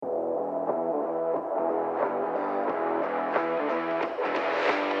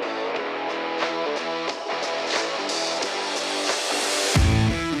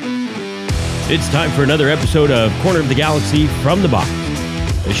It's time for another episode of Corner of the Galaxy from the Box,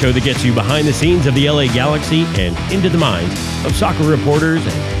 the show that gets you behind the scenes of the LA Galaxy and into the minds of soccer reporters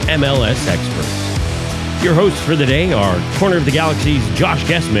and MLS experts. Your hosts for the day are Corner of the Galaxy's Josh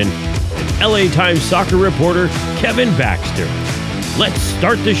Gessman and LA Times soccer reporter Kevin Baxter. Let's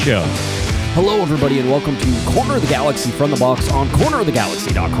start the show. Hello, everybody, and welcome to Corner of the Galaxy from the Box on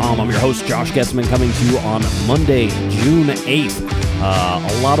cornerofthegalaxy.com. I'm your host, Josh Gessman, coming to you on Monday, June 8th.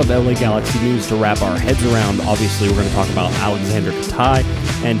 A lot of LA Galaxy news to wrap our heads around. Obviously, we're going to talk about Alexander Katai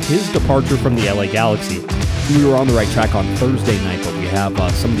and his departure from the LA Galaxy. We were on the right track on Thursday night, but we have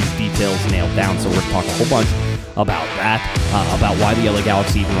some of these details nailed down, so we're going to talk a whole bunch about that, about why the LA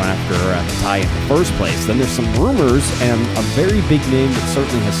Galaxy even went after Katai in the first place. Then there's some rumors and a very big name that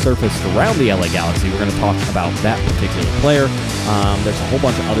certainly has surfaced around the LA Galaxy. We're going to talk about that particular player. There's a whole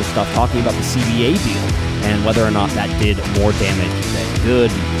bunch of other stuff talking about the CBA deal and whether or not that did more damage than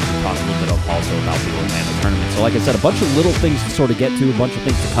good. We'll talk a little bit also about the Orlando tournament. So like I said, a bunch of little things to sort of get to, a bunch of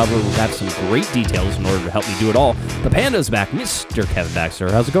things to cover. We've got some great details in order to help me do it all. The Panda's back, Mr. Kevin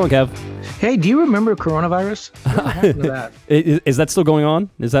Baxter. How's it going, Kev? Hey, do you remember coronavirus? What happened to that? Is that still going on?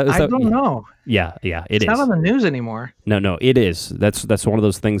 I don't know. Yeah, it is. It's not on the news anymore. No, it is. That's one of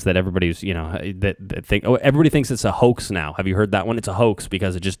those things that everybody's, that think. Oh, everybody thinks it's a hoax now. Have you heard that one? It's a hoax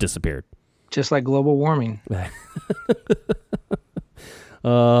because it just disappeared. Just like global warming.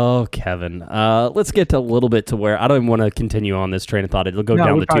 Oh, Kevin. Let's get a little bit to where I don't even want to continue on this train of thought. It'll go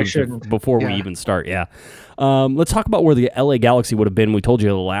down the tube before we even start. Yeah. Let's talk about where the LA Galaxy would have been. We told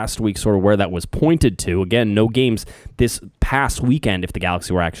you last week sort of where that was pointed to. Again, no games this past weekend if the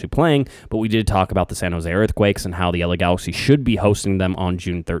Galaxy were actually playing, but we did talk about the San Jose Earthquakes and how the LA Galaxy should be hosting them on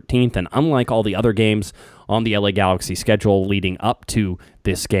June 13th. And unlike all the other games on the LA Galaxy schedule leading up to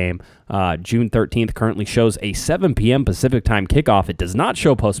this game, June 13th currently shows a 7 p.m. Pacific time kickoff. It does not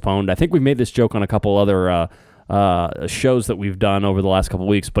show postponed. I think we've made this joke on a couple other shows that we've done over the last couple of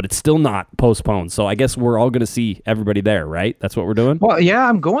weeks, but it's still not postponed. So I guess we're all going to see everybody there, right? That's what we're doing? Well, yeah,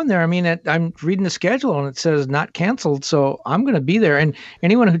 I'm going there. I mean, I'm reading the schedule and it says not canceled, so I'm going to be there. And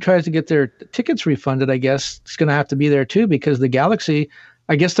anyone who tries to get their tickets refunded, I guess, is going to have to be there too, because the Galaxy,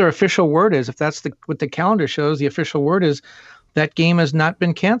 I guess their official word is, if that's what the calendar shows, the official word is that game has not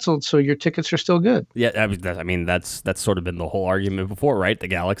been canceled, so your tickets are still good. Yeah, I mean that's sort of been the whole argument before, right? The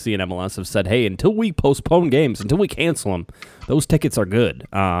Galaxy and MLS have said, hey, until we postpone games, until we cancel them, those tickets are good.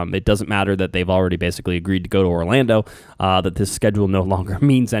 It doesn't matter that they've already basically agreed to go to Orlando, that this schedule no longer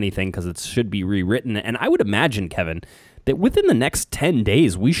means anything because it should be rewritten. And I would imagine, Kevin, that within the next 10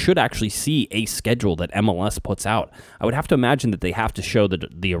 days, we should actually see a schedule that MLS puts out. I would have to imagine that they have to show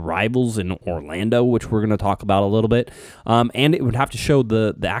the arrivals in Orlando, which we're going to talk about a little bit, and it would have to show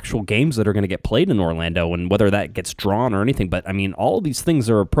the actual games that are going to get played in Orlando and whether that gets drawn or anything. But, I mean, all of these things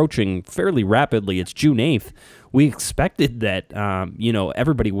are approaching fairly rapidly. It's June 8th. We expected that,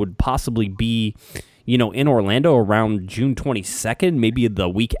 everybody would possibly be in Orlando around June 22nd, maybe the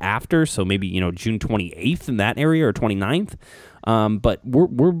week after, so maybe, June 28th in that area or 29th. But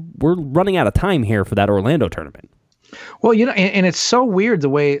we're running out of time here for that Orlando tournament. Well, and it's so weird the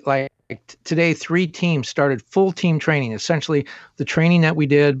way, like, today 3 teams started full team training, essentially the training that we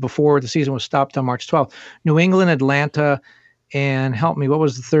did before the season was stopped on March 12th. New England, Atlanta, and help me, what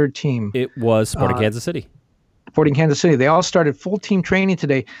was the third team? It was Sporting Kansas City. Sporting Kansas City. They all started full team training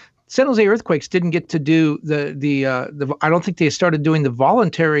today. San Jose Earthquakes didn't get to do the I don't think they started doing the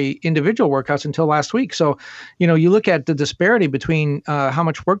voluntary individual workouts until last week. So, you look at the disparity between how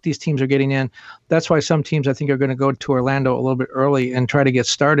much work these teams are getting in. That's why some teams I think are going to go to Orlando a little bit early and try to get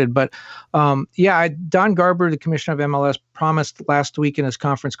started. But Don Garber, the commissioner of MLS, promised last week in his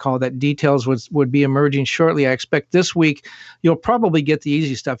conference call that details would be emerging shortly. I expect this week you'll probably get the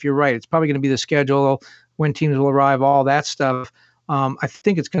easy stuff. You're right. It's probably going to be the schedule, when teams will arrive, all that stuff. I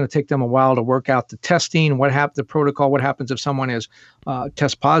think it's going to take them a while to work out the testing, the protocol, what happens if someone is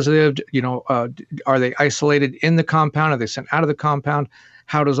test positive, are they isolated in the compound? Are they sent out of the compound?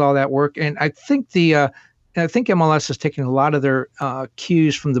 How does all that work? And I think MLS is taking a lot of their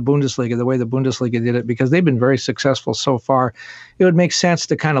cues from the Bundesliga, the way the Bundesliga did it, because they've been very successful so far. It would make sense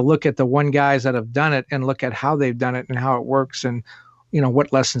to kind of look at the one guys that have done it and look at how they've done it and how it works and,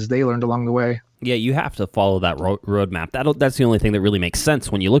 what lessons they learned along the way. Yeah, you have to follow that roadmap. That's the only thing that really makes sense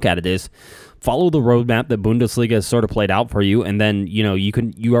when you look at it is follow the roadmap that Bundesliga has sort of played out for you, and then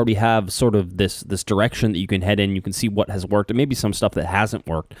you already have sort of this direction that you can head in. You can see what has worked, and maybe some stuff that hasn't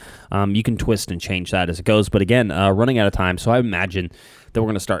worked. You can twist and change that as it goes. But again, running out of time, so I imagine that we're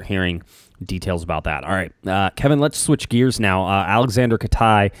going to start hearing details about that. All right, Kevin, let's switch gears now. Alexander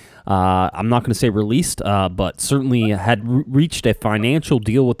Katai, I'm not going to say released, but certainly had reached a financial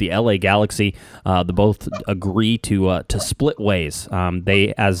deal with the LA Galaxy. They both agree to split ways.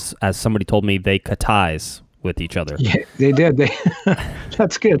 They, as somebody told me, they Katais with each other. Yeah, they did.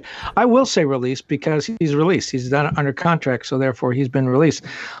 That's good. I will say released because he's released. He's done under contract, so therefore he's been released.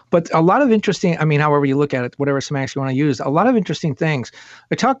 But a lot of interesting, however you look at it, whatever semantics you want to use, a lot of interesting things.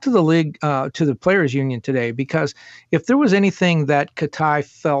 I talked to the league, to the players union today, because if there was anything that Katai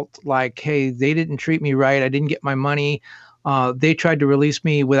felt like, hey, they didn't treat me right, I didn't get my money, they tried to release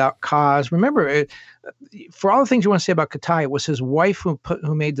me without cause. Remember, for all the things you want to say about Katai, it was his wife who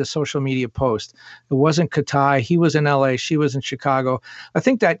made the social media post. It wasn't Katai. He was in LA. She was in Chicago. I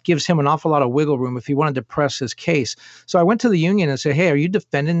think that gives him an awful lot of wiggle room if he wanted to press his case. So I went to the union and said, hey, are you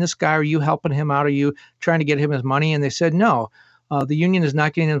defending this guy? Are you helping him out? Are you trying to get him his money? And they said, no. The union is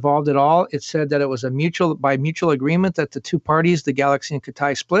not getting involved at all. It said that it was by mutual agreement that the two parties, the Galaxy and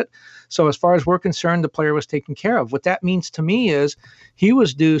Katai, split. So as far as we're concerned, the player was taken care of. What that means to me is he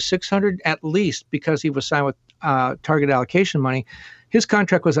was due $600 at least because he was signed with target allocation money. His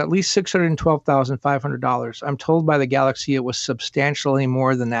contract was at least $612,500. I'm told by the Galaxy it was substantially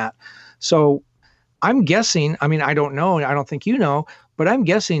more than that. So I'm guessing, I don't know, I don't think you know, but I'm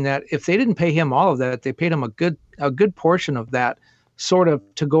guessing that if they didn't pay him all of that, they paid him a good portion of that sort of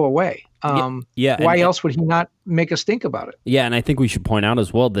to go away. Why else would he not make us think about it? Yeah, and I think we should point out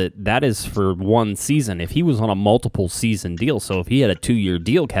as well that is for one season. If he was on a multiple season deal, so if he had a 2-year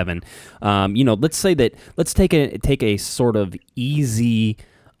deal, Kevin, let's take a sort of easy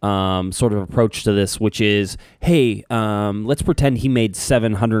sort of approach to this, which is, hey, let's pretend he made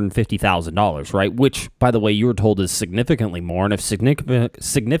 $750,000, right? Which, by the way, you were told is significantly more, and if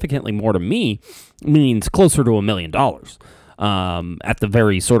significantly more to me means closer to $1 million. At the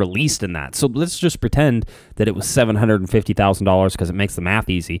very sort of least in that. So let's just pretend that it was $750,000 because it makes the math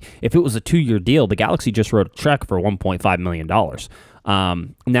easy. If it was a 2-year deal, the Galaxy just wrote a check for $1.5 million.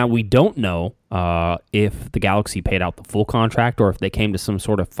 Now, we don't know if the Galaxy paid out the full contract or if they came to some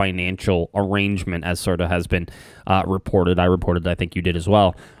sort of financial arrangement, as sort of has been reported. I reported, I think you did as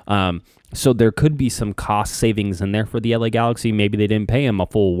well. So there could be some cost savings in there for the LA Galaxy. Maybe they didn't pay him a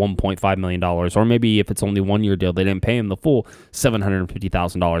full $1.5 million, or maybe if it's only 1-year deal, they didn't pay him the full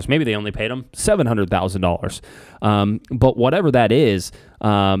 $750,000. Maybe they only paid him $700,000. But whatever that is,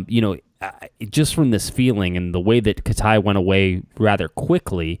 just from this feeling and the way that Katai went away rather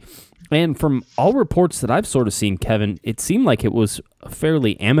quickly, and from all reports that I've sort of seen, Kevin, it seemed like it was a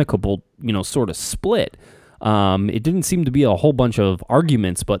fairly amicable, sort of split. It didn't seem to be a whole bunch of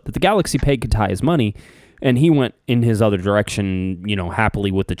arguments, but that the Galaxy paid Katai his money, and he went in his other direction,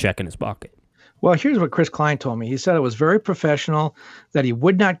 happily with the check in his pocket. Well, here's what Chris Klein told me. He said it was very professional, that he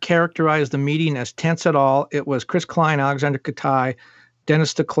would not characterize the meeting as tense at all. It was Chris Klein, Alexander Katai,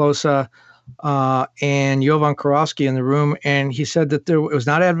 Dennis DeClosa, and Jovan Kirovski in the room, and he said that it was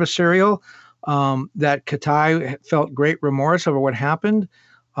not adversarial, that Katai felt great remorse over what happened,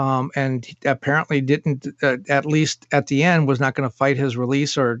 and apparently didn't, at least at the end, was not going to fight his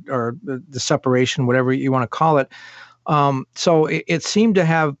release or the separation, whatever you want to call it. So it seemed to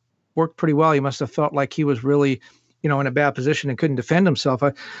have worked pretty well. He must have felt like he was really, in a bad position and couldn't defend himself.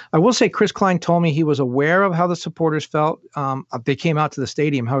 I will say Chris Klein told me he was aware of how the supporters felt. They came out to the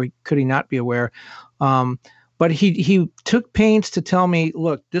stadium. How could he not be aware? But he took pains to tell me,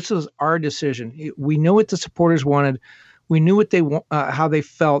 look, this is our decision. We knew what the supporters wanted. We knew what how they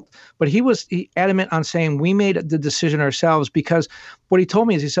felt, but he was adamant on saying we made the decision ourselves, because what he told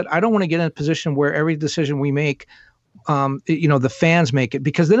me is, he said, I don't want to get in a position where every decision we make, the fans make it,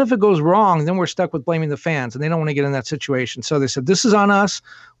 because then if it goes wrong, then we're stuck with blaming the fans, and they don't want to get in that situation. So they said, this is on us.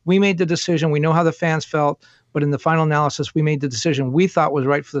 We made the decision. We know how the fans felt, but in the final analysis, we made the decision we thought was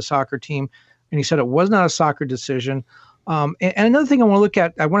right for the soccer team. And he said it was not a soccer decision. And another thing I want to look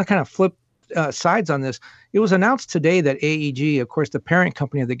at, I want to kind of flip sides on this. It was announced today that AEG, of course, the parent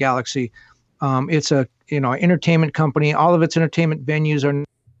company of the Galaxy, it's a entertainment company. All of its entertainment venues are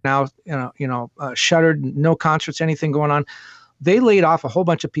now shuttered. No concerts, anything going on. They laid off a whole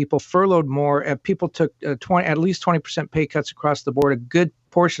bunch of people, furloughed more. People took at least 20% pay cuts across the board. A good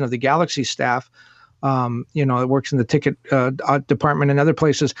portion of the Galaxy staff, that works in the ticket department and other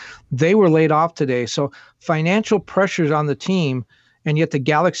places, they were laid off today. So financial pressures on the team. And yet the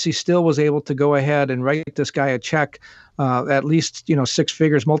Galaxy still was able to go ahead and write this guy a check, at least, 6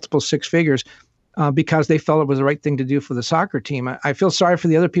 figures, multiple 6 figures. because they felt it was the right thing to do for the soccer team. I feel sorry for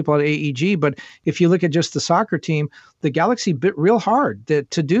the other people at AEG, but if you look at just the soccer team, the Galaxy bit real hard to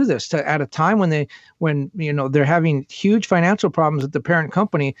do this at a time when they're having huge financial problems at the parent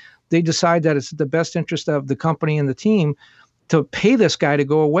company. They decide that it's the best interest of the company and the team to pay this guy to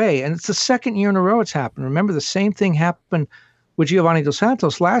go away. And it's the second year in a row it's happened. Remember, the same thing happened with Giovanni Dos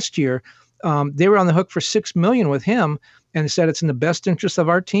Santos last year. They were on the hook for $6 million with him and said it's in the best interest of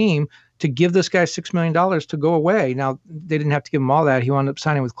our team to give this guy $6 million to go away. Now, they didn't have to give him all that. He wound up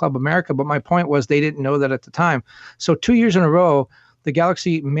signing with Club America. But my point was they didn't know that at the time. So 2 years in a row, the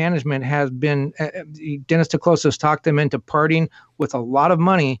Galaxy management has been, Dennis Teclosa talked them into parting with a lot of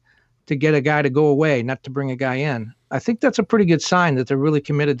money to get a guy to go away, not to bring a guy in. I think that's a pretty good sign that they're really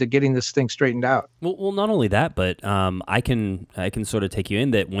committed to getting this thing straightened out. Well, not only that, but I can sort of take you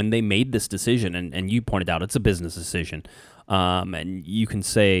in that when they made this decision, and you pointed out it's a business decision, and you can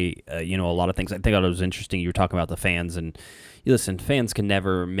say a lot of things. I think it was interesting. You were talking about the fans, and listen, fans can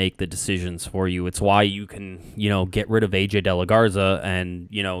never make the decisions for you. It's why you can get rid of AJ De La Garza and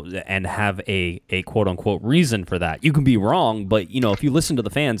have a quote unquote reason for that. You can be wrong, but if you listen to the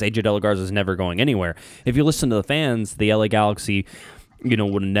fans, AJ De La Garza is never going anywhere. If you listen to the fans, the LA Galaxy would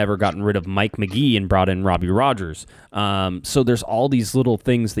have never gotten rid of Mike McGee and brought in Robbie Rogers. So there's all these little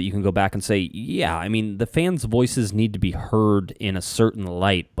things that you can go back and say, yeah, I mean, the fans' voices need to be heard in a certain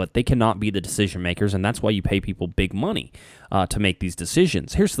light, but they cannot be the decision makers, and that's why you pay people big money to make these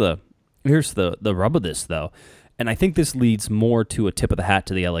decisions. Here's the rub of this, though, and I think this leads more to a tip of the hat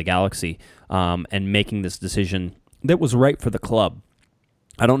to the LA Galaxy and making this decision that was right for the club.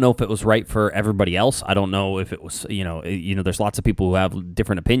 I don't know if it was right for everybody else. I don't know if it was, there's lots of people who have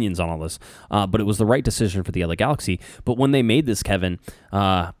different opinions on all this, but it was the right decision for the LA Galaxy. But when they made this, Kevin,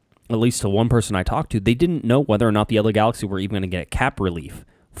 at least to one person I talked to, they didn't know whether or not the LA Galaxy were even going to get cap relief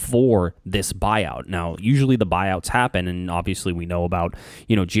for this buyout. Now, usually the buyouts happen, and obviously we know about,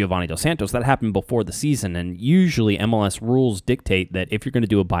 Giovanni Dos Santos. That happened before the season, and usually MLS rules dictate that if you're going to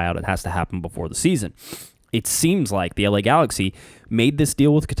do a buyout, it has to happen before the season. It seems like the LA Galaxy made this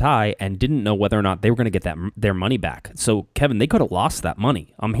deal with Katai and didn't know whether or not they were going to get their money back. So, Kevin, they could have lost that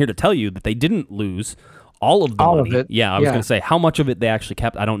money. I'm here to tell you that they didn't lose all of the money. Of it. Yeah, I was going to say how much of it they actually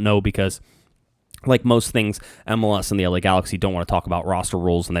kept. I don't know, because like most things, MLS and the LA Galaxy don't want to talk about roster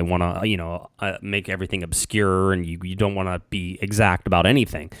rules, and they want to, make everything obscure, and you don't want to be exact about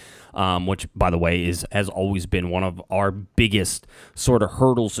anything, which, by the way, has always been one of our biggest sort of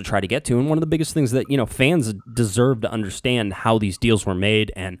hurdles to try to get to, and one of the biggest things that, fans deserve to understand how these deals were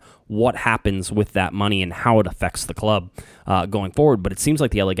made and what happens with that money and how it affects the club going forward. But it seems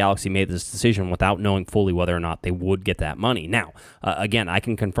like the LA Galaxy made this decision without knowing fully whether or not they would get that money. Now, again, I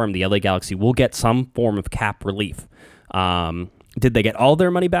can confirm the LA Galaxy will get some form of cap relief. Did they get all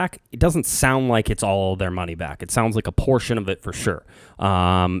their money back? It doesn't sound like it's all their money back. It sounds like a portion of it for sure.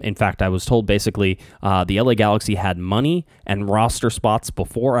 In fact, I was told basically the LA Galaxy had money and roster spots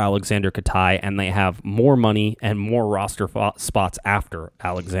before Alexander Katai, and they have more money and more roster spots after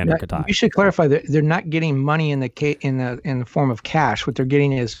Alexander Katai. You should clarify that they're not getting money in the form of cash. What they're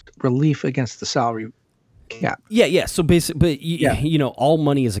getting is relief against the salary cap. Yeah. So basically, but all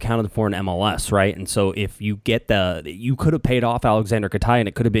money is accounted for in MLS, right? And so if you get you could have paid off Alexander Katai, and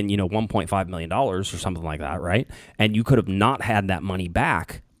it could have been $1.5 million or something like that, right? And you could have not had that money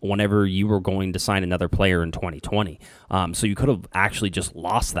back whenever you were going to sign another player in 2020. So you could have actually just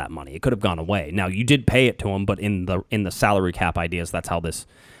lost that money. It could have gone away. Now, you did pay it to him, but in the salary cap ideas, that's how this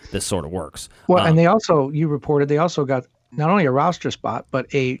sort of works. Well, and you reported they also got not only a roster spot,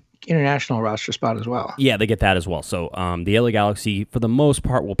 but a international roster spot as well. Yeah, they get that as well. So the LA Galaxy, for the most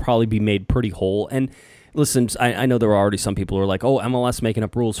part, will probably be made pretty whole. And listen, I know there are already some people who are like, oh, MLS making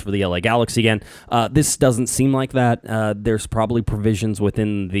up rules for the LA Galaxy again. This doesn't seem like that. There's probably provisions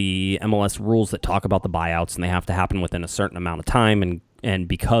within the MLS rules that talk about the buyouts, and they have to happen within a certain amount of time. And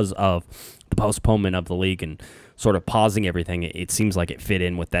because of the postponement of the league and sort of pausing everything, it seems like it fit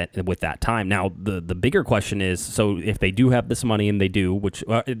in with that time. Now, the bigger question is, so if they do have this money, and they do, which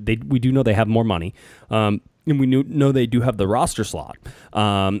we do know they have more money, and we know they do have the roster slot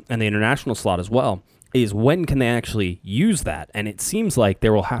and the international slot as well, is when can they actually use that? And it seems like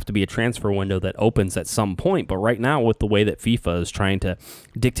there will have to be a transfer window that opens at some point. But right now, with the way that FIFA is trying to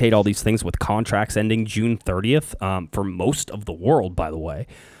dictate all these things with contracts ending June 30th for most of the world, by the way,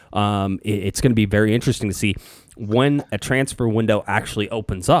 it's going to be very interesting to see when a transfer window actually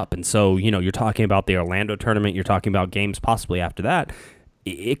opens up. And so, you're talking about the Orlando tournament, you're talking about games possibly after that.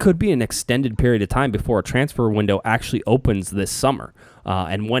 It could be an extended period of time before a transfer window actually opens this summer.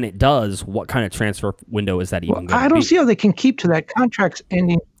 And when it does, what kind of transfer window is that even going to be? I don't see how they can keep to that contract's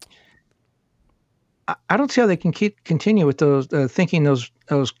ending. I don't see how they can continue with those thinking those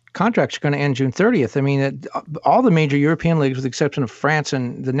contracts are going to end June 30th. I mean, all the major European leagues, with the exception of France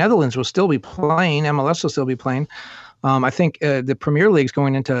and the Netherlands, will still be playing. MLS will still be playing. I think the Premier League's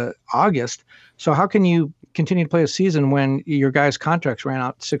going into August. So how can you continue to play a season when your guys' contracts ran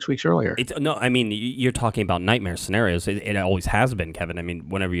out 6 weeks earlier? No, I mean, you're talking about nightmare scenarios. It always has been, Kevin. I mean,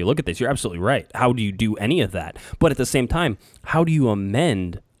 whenever you look at this, you're absolutely right. How do you do any of that? But at the same time, how do you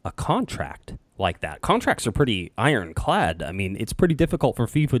amend a contract like that? Contracts are pretty ironclad. I mean, it's pretty difficult for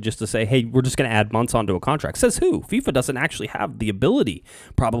FIFA just to say, hey, we're just going to add months onto a contract. Says who? FIFA doesn't actually have the ability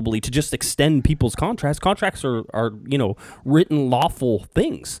probably to just extend people's contracts. Contracts are written lawful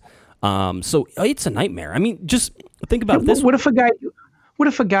things. So it's a nightmare. I mean, just think about this. What if a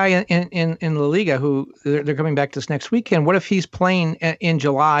guy in La Liga, who they're coming back to this next weekend, what if he's playing in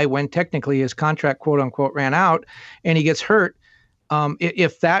July when technically his contract, quote unquote, ran out, and he gets hurt?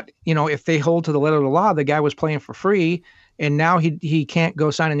 If they hold to the letter of the law, the guy was playing for free, and now he can't go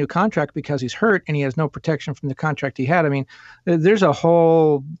sign a new contract because he's hurt and he has no protection from the contract he had. I mean, there's a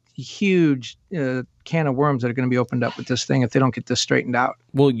whole huge can of worms that are going to be opened up with this thing if they don't get this straightened out.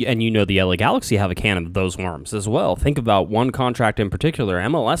 Well, and the LA Galaxy have a can of those worms as well. Think about one contract in particular.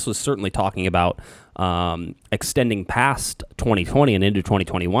 MLS was certainly talking about extending past 2020 and into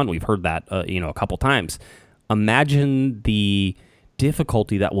 2021. We've heard that a couple times. Imagine the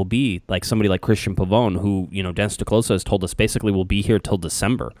difficulty that will be, like somebody like Christian Pavone, who, Dennis DeClosa has told us basically will be here till the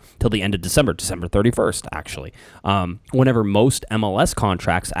end of December 31st, actually. Whenever most MLS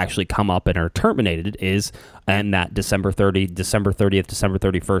contracts actually come up and are terminated is in that December 30th, December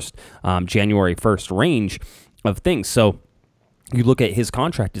 31st, January 1st range of things. So you look at his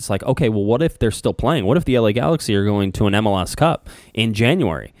contract, it's like, okay, well, what if they're still playing? What if the LA Galaxy are going to an MLS Cup in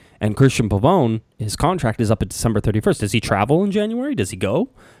January? And Christian Pavone, his contract is up at December 31st. Does he travel in January? Does he go?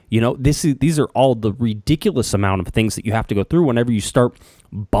 These are all the ridiculous amount of things that you have to go through whenever you start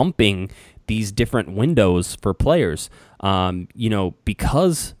bumping these different windows for players.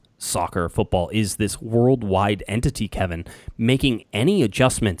 Because soccer, football is this worldwide entity, Kevin, making any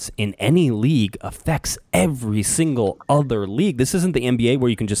adjustments in any league affects every single other league. This isn't the NBA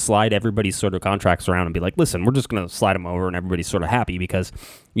where you can just slide everybody's sort of contracts around and be like, listen, we're just going to slide them over and everybody's sort of happy because,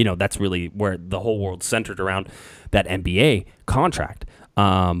 that's really where the whole world's centered around that NBA contract.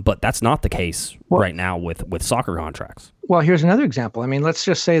 But that's not the case right now with soccer contracts. Well, here's another example. I mean, let's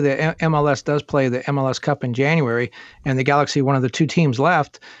just say that MLS does play the MLS Cup in January and the Galaxy, one of the two teams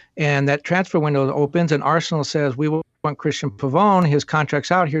left, and that transfer window opens and Arsenal says, we want Christian Pavone, his contract's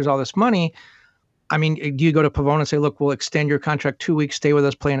out, here's all this money. I mean, do you go to Pavone and say, look, we'll extend your contract 2 weeks, stay with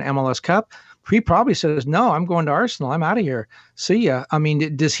us, play an MLS Cup? He probably says, no, I'm going to Arsenal. I'm out of here. See ya. I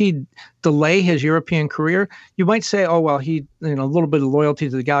mean, does he delay his European career? You might say, oh, well, he, a little bit of loyalty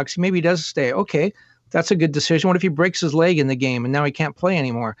to the Galaxy. Maybe he does stay. Okay, that's a good decision. What if he breaks his leg in the game and now he can't play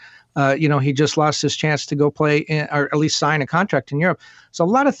anymore? He just lost his chance to go play or at least sign a contract in Europe. So a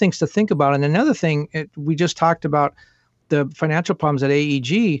lot of things to think about. And another thing, we just talked about the financial problems at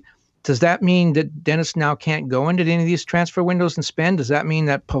AEG. Does that mean that Dennis now can't go into any of these transfer windows and spend? Does that mean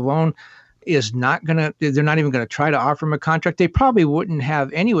that Pavone is they're not even going to try to offer him a contract? They probably wouldn't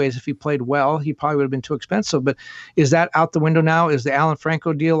have anyways if he played well. He probably would have been too expensive. But is that out the window now? Is the Alan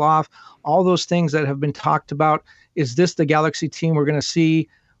Franco deal off? All those things that have been talked about. Is this the Galaxy team we're going to see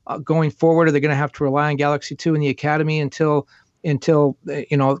going forward? Are they going to have to rely on Galaxy 2 in the academy until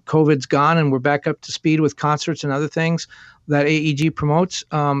COVID's gone and we're back up to speed with concerts and other things that AEG promotes?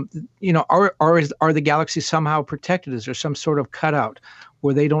 Are the Galaxy somehow protected? Is there some sort of cutout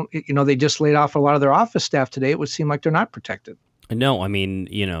where they don't, they just laid off a lot of their office staff today? It would seem like they're not protected. No, I mean,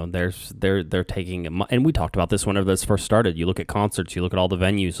 they're taking, and we talked about this whenever this first started. You look at concerts, you look at all the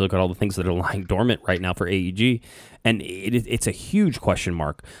venues, you look at all the things that are lying dormant right now for AEG, and it's a huge question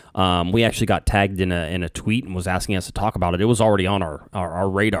mark. We actually got tagged in a tweet and was asking us to talk about it. It was already on our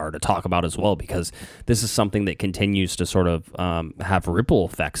radar to talk about as well, because this is something that continues to sort of have ripple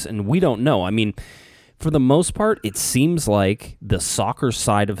effects, and we don't know. I mean, for the most part, it seems like the soccer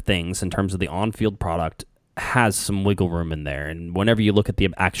side of things in terms of the on-field product has some wiggle room in there. And whenever you look at the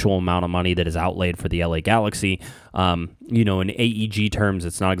actual amount of money that is outlaid for the LA Galaxy, in AEG terms,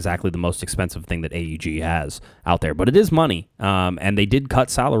 it's not exactly the most expensive thing that AEG has out there, but it is money. And they did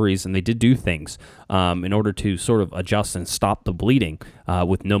cut salaries and they did do things in order to sort of adjust and stop the bleeding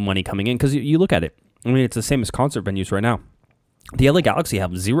with no money coming in. Because you look at it, I mean, it's the same as concert venues right now. the LA Galaxy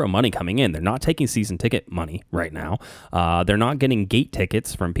have zero money coming in. They're not taking season ticket money right now. They're not getting gate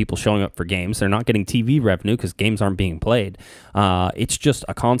tickets from people showing up for games. They're not getting TV revenue because games aren't being played. It's just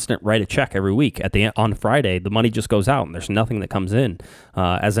a constant write a check every week. On Friday, the money just goes out and there's nothing that comes in.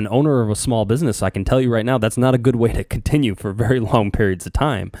 As an owner of a small business, I can tell you right now that's not a good way to continue for very long periods of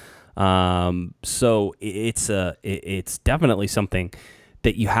time. So it's definitely something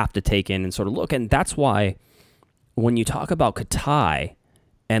that you have to take in and sort of look. And that's why when you talk about Katai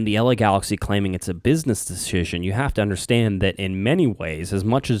and the LA Galaxy claiming it's a business decision, you have to understand that in many ways, as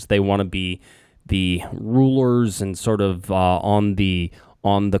much as they want to be the rulers and sort of on the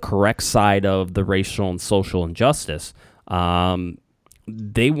correct side of the racial and social injustice,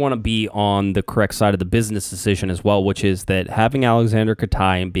 they want to be on the correct side of the business decision as well, which is that having Alexander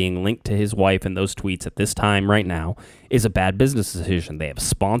Katai and being linked to his wife in those tweets at this time right now is a bad business decision. They have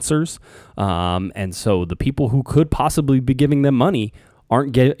sponsors, and so the people who could possibly be giving them money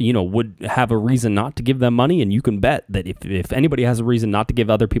would have a reason not to give them money, and you can bet that if anybody has a reason not to give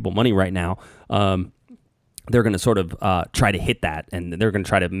other people money right now, they're going to sort of try to hit that, and they're going to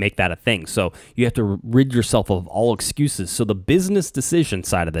try to make that a thing. So you have to rid yourself of all excuses. So the business decision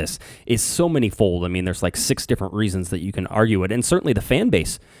side of this is so many-fold. I mean, there's like 6 different reasons that you can argue it, and certainly the fan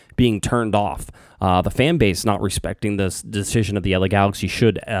base being turned off. The fan base not respecting this decision of the LA Galaxy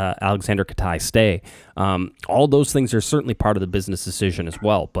should Alexander Katai stay. All those things are certainly part of the business decision as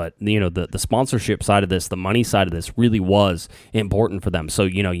well. But the sponsorship side of this, the money side of this, really was important for them. So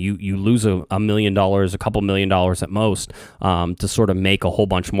you lose $1 million, a couple $1 million at most, to sort of make a whole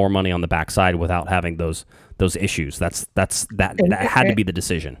bunch more money on the backside without having those issues. That had to be the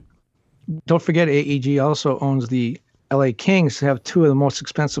decision. Don't forget, AEG also owns the LA Kings, have 2 of the most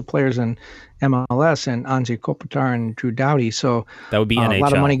expensive players in MLS, and Anze Kopitar and Drew Doughty. So that would be NHL. A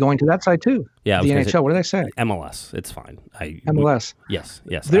lot of money going to that side too. Yeah, the NHL. What did I say? MLS. It's fine. MLS. Yes.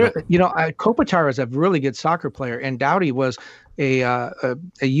 Kopitar is a really good soccer player, and Doughty was a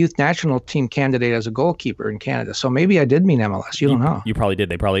youth national team candidate as a goalkeeper in Canada. So maybe I did mean MLS. You don't know. You probably did.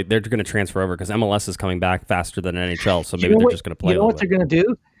 They're going to transfer over because MLS is coming back faster than NHL. So maybe they're just going to play. You know what they're going to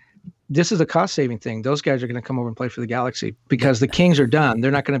do? This is a cost-saving thing. Those guys are going to come over and play for the Galaxy because the Kings are done. They're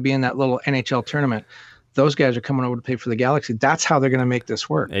not going to be in that little NHL tournament. Those guys are coming over to play for the Galaxy. That's how they're going to make this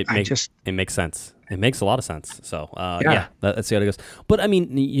work. It makes sense. It makes a lot of sense. So, that's the other goes. But, I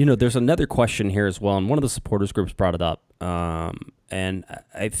mean, there's another question here as well, and one of the supporters groups brought it up. And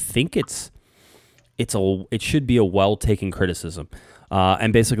I think it should be a well-taken criticism.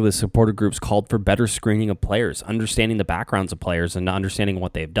 And basically, the supporter groups called for better screening of players, understanding the backgrounds of players and understanding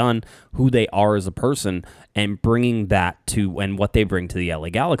what they've done, who they are as a person, and bringing that to and what they bring to the LA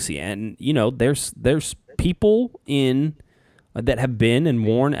Galaxy. And there's people in that have been and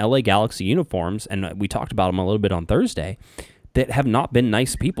worn LA Galaxy uniforms, and we talked about them a little bit on Thursday, that have not been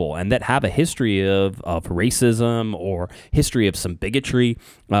nice people and that have a history of racism or history of some bigotry.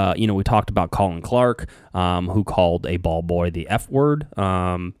 We talked about Colin Clark, who called a ball boy the F word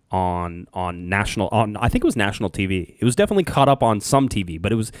on I think it was national TV. It was definitely caught up on some TV,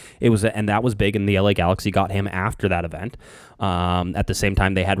 but it was and that was big, and the LA Galaxy got him after that event. At the same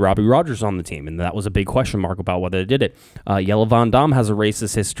time, they had Robbie Rogers on the team, and that was a big question mark about whether they did it. Jelle Van Damme has a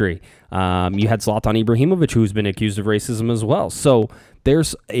racist history. You had Zlatan Ibrahimovic, who's been accused of racism as well. So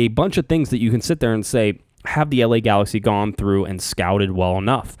there's a bunch of things that you can sit there and say, have the LA Galaxy gone through and scouted well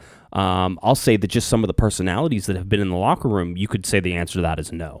enough? I'll say that just some of the personalities that have been in the locker room, you could say the answer to that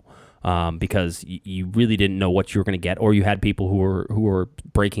is no. Because you really didn't know what you were going to get, or you had people who were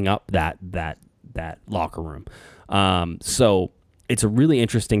breaking up that locker room. So it's a really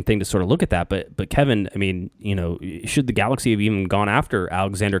interesting thing to sort of look at that. But Kevin, I mean, should the Galaxy have even gone after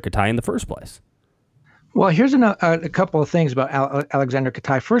Alexander Katai in the first place? Well, here's a couple of things about Alexander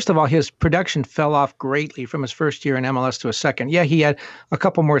Katai. First of all, his production fell off greatly from his first year in MLS to his second. Yeah, he had a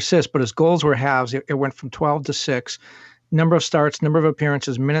couple more assists, but his goals were halves. It went from 12 to 6. Number of starts, number of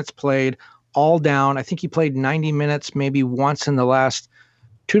appearances, minutes played, all down. I think he played 90 minutes maybe once in the last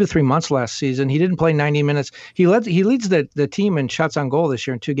 2 to 3 months last season. He didn't play 90 minutes. He leads the team in shots on goal this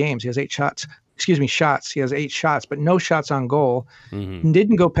year in 2 games. He has 8 shots. Shots. He has 8 shots, but no shots on goal. Mm-hmm.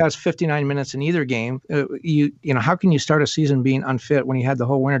 Didn't go past 59 minutes in either game. How can you start a season being unfit when you had the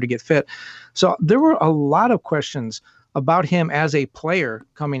whole winter to get fit? So there were a lot of questions about him as a player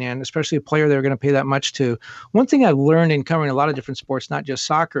coming in, especially a player they're going to pay that much to. One thing I learned in covering a lot of different sports, not just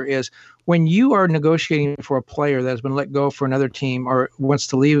soccer, is when you are negotiating for a player that has been let go for another team or wants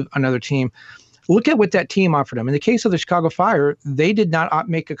to leave another team, look at what that team offered him. In the case of the Chicago Fire, they did not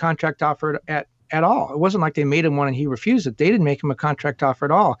make a contract offer at at all. It wasn't like they made him one and he refused it. They didn't make him a contract offer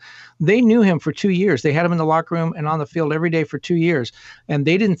at all. They knew him for 2 years. They had him in the locker room and on the field every day for 2 years, and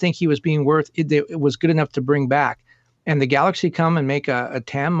they didn't think he was being worth it. It was good enough to bring back. And the Galaxy come and make a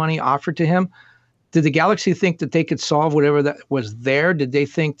TAM money offer to him. Did the Galaxy think that they could solve whatever that was there? Did they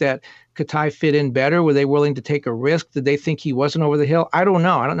think that Katai fit in better? Were they willing to take a risk? Did they think he wasn't over the hill? I don't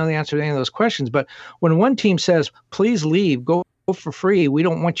know. I don't know the answer to any of those questions. But when one team says, please leave, go for free, we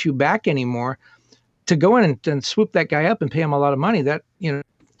don't want you back anymore, to go in and swoop that guy up and pay him a lot of money, that,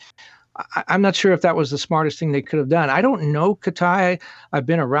 I'm not sure if that was the smartest thing they could have done. I don't know Katai. I've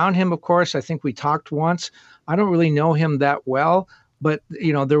been around him, of course. I think we talked once. I don't really know him that well. But,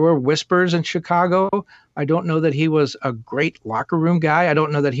 there were whispers in Chicago. I don't know that he was a great locker room guy. I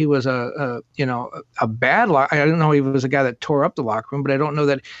don't know that he was a bad I don't know he was a guy that tore up the locker room, but I don't know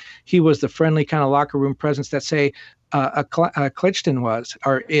that he was the friendly kind of locker room presence that, say, Klitschton was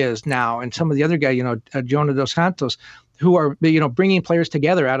or is now. And some of the other guys, Jonah Dos Santos, who are, bringing players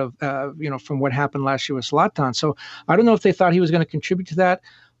together out of, from what happened last year with Zlatan. So I don't know if they thought he was going to contribute to that.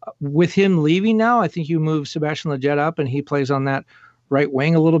 With him leaving now, I think you move Sebastian Lletget up and he plays on that right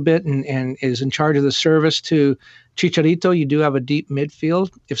wing a little bit and is in charge of the service to Chicharito. You do have a deep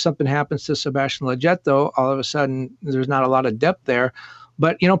midfield. If something happens to Sebastian Lletget, though, all of a sudden there's not a lot of depth there.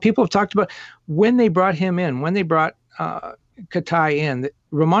 But, people have talked about when they brought him in, when they brought Katai in,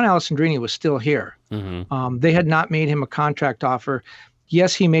 Ramon Alessandrini was still here. Mm-hmm. They had not made him a contract offer.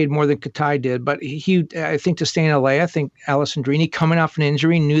 Yes, he made more than Katai did, but I think to stay in LA, I think Alessandrini, coming off an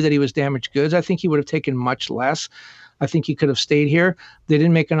injury, knew that he was damaged goods. I think he would have taken much less. I think he could have stayed here. They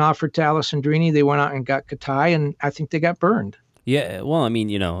didn't make an offer to Alessandrini. They went out and got Katai, and I think they got burned. Yeah, well, I mean,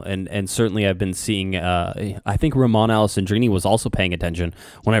 and certainly I've been seeing, I think Ramon Alessandrini was also paying attention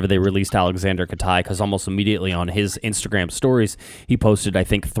whenever they released Alexander Katai, because almost immediately on his Instagram stories, he posted, I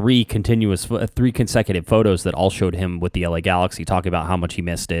think, three consecutive photos that all showed him with the LA Galaxy, talking about how much he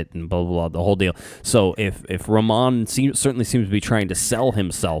missed it and blah, blah, blah, the whole deal. So if Ramon certainly seems to be trying to sell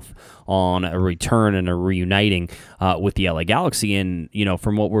himself on a return and a reuniting with the LA Galaxy, and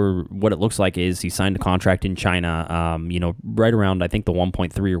from what it looks like is he signed a contract in China, right around I think the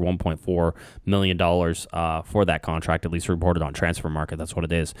 1.3 or 1.4 million dollars for that contract, at least reported on Transfer Market. That's what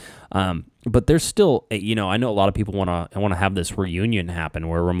it is. But there's still, I know a lot of people want to have this reunion happen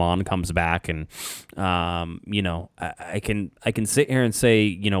where Ramon comes back, and I can sit here and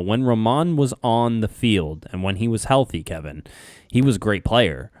say, when Ramon was on the field and when he was healthy, Kevin, he was a great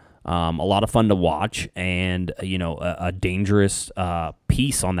player. A lot of fun to watch, and a dangerous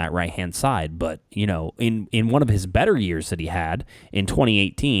piece on that right hand side. But in one of his better years that he had in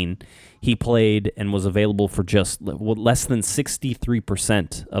 2018, he played and was available for just less than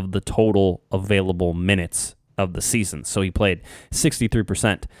 63% of the total available minutes of the season. So he played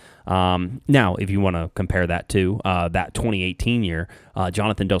 63%. Now, if you want to compare that to that 2018 year,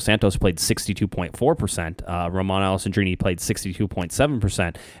 Jonathan Dos Santos played 62.4%, Ramon Alessandrini played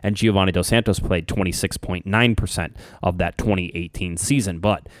 62.7%, and Giovanni Dos Santos played 26.9% of that 2018 season.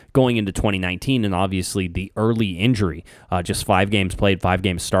 But going into 2019, and obviously the early injury, just 5 games played, 5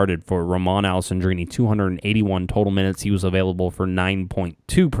 games started for Ramon Alessandrini, 281 total minutes. He was available for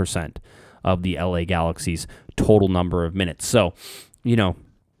 9.2% of the LA Galaxy's total number of minutes. So,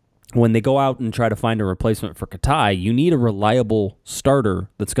 when they go out and try to find a replacement for Katai, you need a reliable starter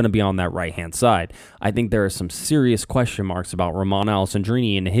that's going to be on that right-hand side. I think there are some serious question marks about Ramon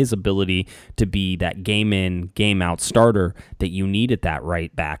Alessandrini and his ability to be that game-in, game-out starter that you need at that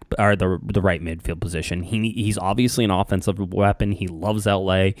right back, or the right midfield position. He's obviously an offensive weapon. He loves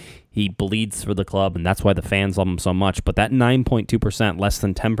LA. He bleeds for the club, and that's why the fans love him so much. But that 9.2%, less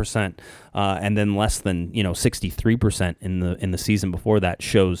than 10%, and then less than 63% in the season before that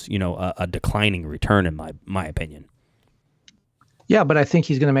shows a declining return in my opinion. Yeah, but I think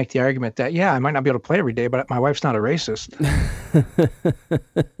he's going to make the argument that I might not be able to play every day, but my wife's not a racist.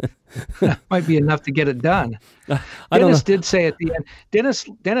 Might be enough to get it done. Dennis did say at the end.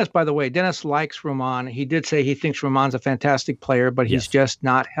 Dennis, by the way, Dennis likes Ramon. He did say he thinks Ramon's a fantastic player, but he's just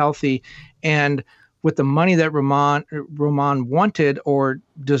not healthy. And with the money that Ramon wanted or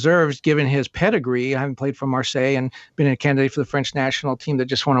deserves, given his pedigree, having played for Marseille and been a candidate for the French national team that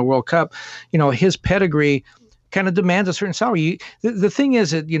just won a World Cup, his pedigree kind of demands a certain salary. The thing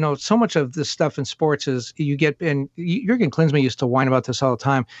is that, so much of this stuff in sports is you get, and Jurgen Klinsmann used to whine about this all the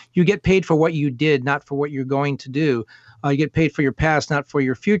time, you get paid for what you did, not for what you're going to do. You get paid for your past, not for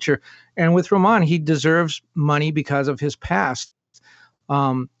your future. And with Ramon, he deserves money because of his past.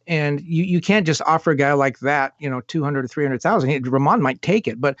 And you can't just offer a guy like that, 200 to 300,000. Ramon might take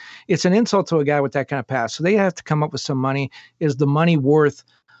it, but it's an insult to a guy with that kind of past. So they have to come up with some money. Is the money worth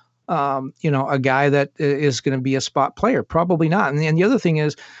a guy that is going to be a spot player. Probably not. And the other thing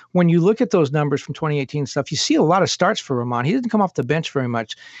is, when you look at those numbers from 2018 stuff, you see a lot of starts for Ramon. He didn't come off the bench very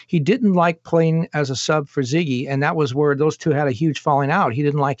much. He didn't like playing as a sub for Ziggy, and that was where those two had a huge falling out. He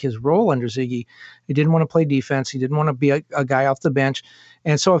didn't like his role under Ziggy. He didn't want to play defense. He didn't want to be a guy off the bench.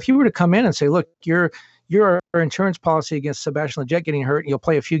 And so if you were to come in and say, look, you're our insurance policy against Sebastian Lletget getting hurt, and you'll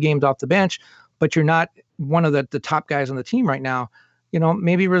play a few games off the bench, but you're not one of the top guys on the team right now,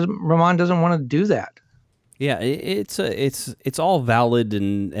 maybe Ramon doesn't want to do that. Yeah, it's all valid,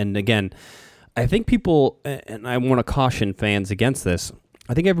 and again, I think people, and I want to caution fans against this.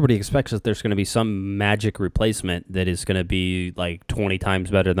 I think everybody expects that there's going to be some magic replacement that is going to be like 20 times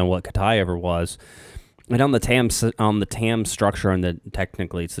better than what Katai ever was. And on the TAM structure, and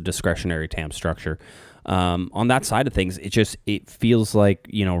technically it's the discretionary TAM structure. On that side of things, it feels like,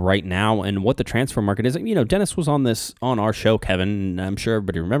 right now, and what the transfer market is. Dennis was on our show, Kevin, and I'm sure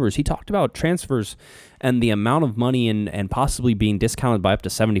everybody remembers. He talked about transfers and the amount of money and possibly being discounted by up to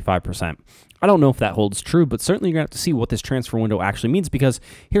 75%. I don't know if that holds true, but certainly you're going to have to see what this transfer window actually means, because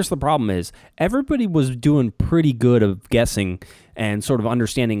here's the problem is everybody was doing pretty good of guessing and sort of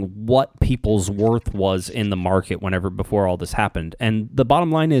understanding what people's worth was in the market before all this happened. And the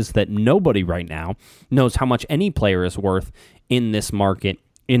bottom line is that nobody right now knows how much any player is worth in this market,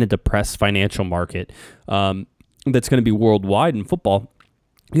 in a depressed financial market that's going to be worldwide in football.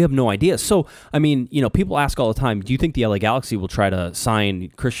 You have no idea. So, people ask all the time, do you think the LA Galaxy will try to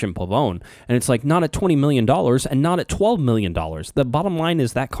sign Christian Pavón? And it's like, not at $20 million and not at $12 million. The bottom line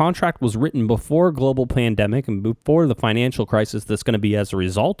is that contract was written before global pandemic and before the financial crisis that's going to be as a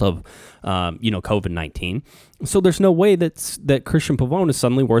result of, COVID-19. So there's no way that Christian Pavón is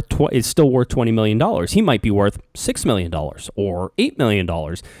suddenly is still worth $20 million. He might be worth $6 million or $8 million.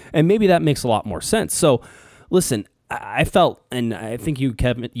 And maybe that makes a lot more sense. So, listen, I felt, and I think you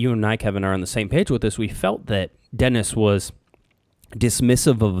and I, Kevin, are on the same page with this. We felt that Dennis was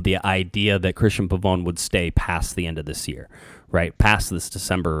dismissive of the idea that Christian Pavón would stay past the end of this year, right? Past this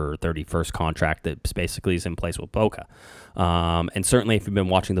December 31st contract that basically is in place with Boca. And certainly if you've been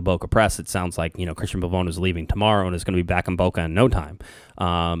watching the Boca press, it sounds like, Christian Pavón is leaving tomorrow and is going to be back in Boca in no time.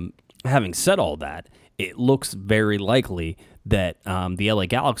 Having said all that, it looks very likely that the LA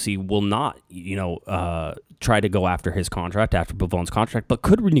Galaxy will not, try to go after his contract, after Pavón's contract, but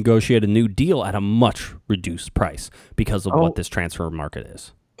could renegotiate a new deal at a much reduced price because of what this transfer market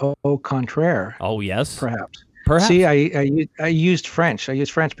is. Au contraire. Oh, yes? Perhaps. See, I used French. I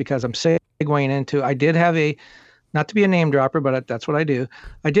used French because I'm segueing into, I did have not to be a name dropper, but that's what I do.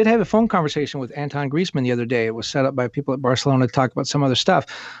 I did have a phone conversation with Anton Griezmann the other day. It was set up by people at Barcelona to talk about some other stuff.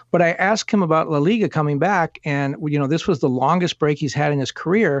 But I asked him about La Liga coming back, and this was the longest break he's had in his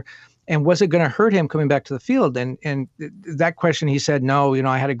career. And was it going to hurt him coming back to the field? And that question, he said, no,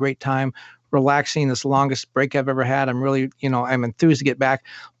 I had a great time relaxing, this longest break I've ever had. I'm really, I'm enthused to get back.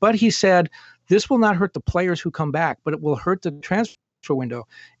 But he said, this will not hurt the players who come back, but it will hurt the transfer window.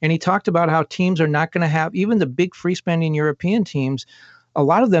 And he talked about how teams are not going to have, even the big free spending European teams, a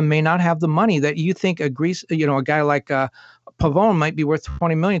lot of them may not have the money that you think a guy like Pavón might be worth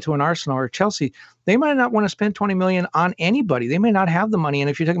 $20 million to an Arsenal or Chelsea. They might not want to spend $20 million on anybody. They may not have the money. And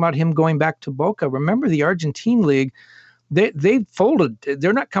if you're talking about him going back to Boca, remember the Argentine league, they folded.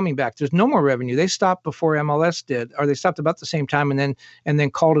 They're not coming back. There's no more revenue. They stopped before MLS did, or they stopped about the same time and then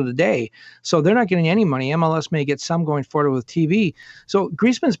called it a day. So they're not getting any money. MLS may get some going forward with TV. So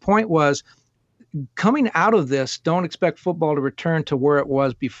Griezmann's point was, coming out of this, don't expect football to return to where it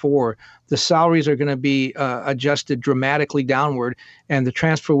was before. The salaries are going to be adjusted dramatically downward, and the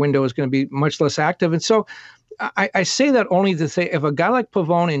transfer window is going to be much less active. And so I say that only to say, if a guy like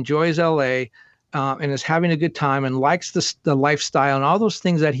Pavón enjoys LA and is having a good time and likes the lifestyle and all those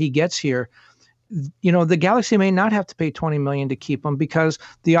things that he gets here, the Galaxy may not have to pay $20 million to keep him, because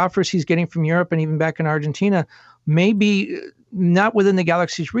the offers he's getting from Europe and even back in Argentina may be not within the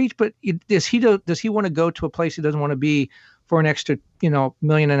Galaxy's reach. But does he want to go to a place he doesn't want to be for an extra, $1.5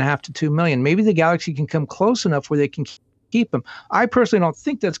 million to $2 million? Maybe the Galaxy can come close enough where they can keep him. I personally don't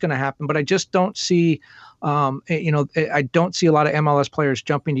think that's going to happen, but I just don't see, I don't see a lot of MLS players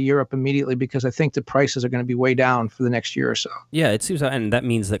jumping to Europe immediately, because I think the prices are going to be way down for the next year or so. Yeah, it seems, and that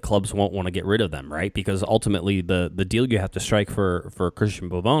means that clubs won't want to get rid of them, right? Because ultimately the deal you have to strike for Christian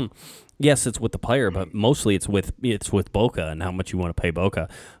Pavón, yes, it's with the player, but mostly it's with Boca and how much you want to pay Boca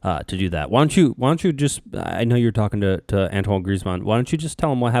to do that. Why don't you just? I know you're talking to Antoine Griezmann. Why don't you just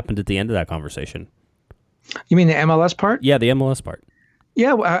tell him what happened at the end of that conversation? You mean the MLS part? Yeah, the MLS part.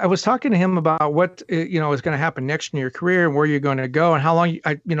 Yeah, I was talking to him about what is going to happen next in your career and where you're going to go and how long.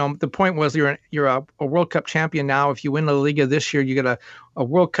 The point was you're a World Cup champion now. If you win the Liga this year, you get a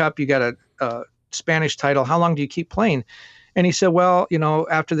World Cup, you got a Spanish title. How long do you keep playing? And he said, well,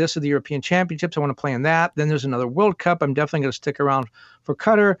 after this are the European Championships. I want to play in that. Then there's another World Cup. I'm definitely going to stick around for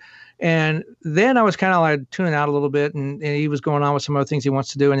Qatar. And then I was kind of like tuning out a little bit, and he was going on with some other things he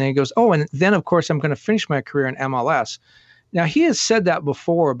wants to do. And then he goes, oh, and then of course I'm going to finish my career in MLS. Now, he has said that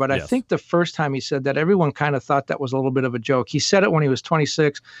before, but I think the first time he said that, everyone kind of thought that was a little bit of a joke. He said it when he was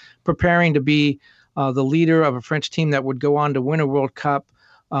 26, preparing to be the leader of a French team that would go on to win a World Cup,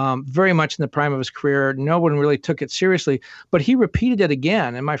 very much in the prime of his career. No one really took it seriously, but he repeated it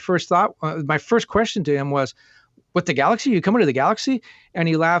again. And my first question to him was, with the Galaxy, you coming to the Galaxy? And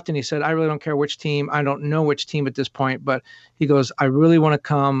he laughed and he said, I really don't care which team. I don't know which team at this point, but he goes, I really want to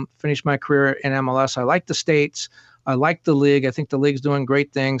come finish my career in MLS. I like the States. I like the league. I think the league's doing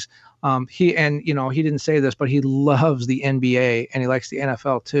great things. He didn't say this, but he loves the NBA and he likes the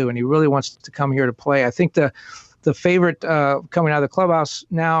NFL too. And he really wants to come here to play. I think the favorite coming out of the clubhouse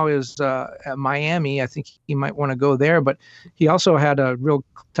now is Miami. I think he might want to go there, but he also had a real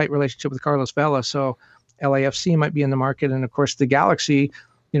tight relationship with Carlos Vela. So LAFC might be in the market. And of course the Galaxy,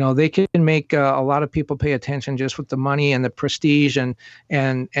 they can make a lot of people pay attention just with the money and the prestige and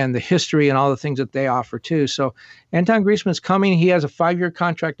the history and all the things that they offer too. So Anton Griezmann's coming. He has a 5-year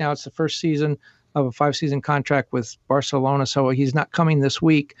contract now. It's the first season of a 5-season contract with Barcelona. So he's not coming this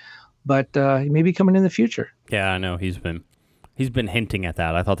week, but he may be coming in the future. Yeah, I know. He's been hinting at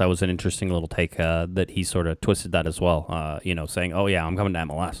that. I thought that was an interesting little take that he sort of twisted that as well, saying, oh, yeah, I'm coming to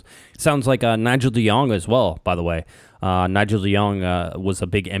MLS. Sounds like Nigel de Jong as well, by the way. Nigel de Jong was a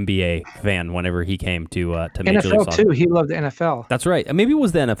big NBA fan whenever he came to Major League Soccer. NFL, too. He loved the NFL. That's right. Maybe it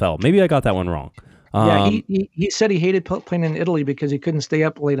was the NFL. Maybe I got that one wrong. Yeah, he said he hated playing in Italy because he couldn't stay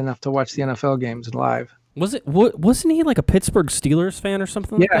up late enough to watch the NFL games live. Wasn't he like a Pittsburgh Steelers fan or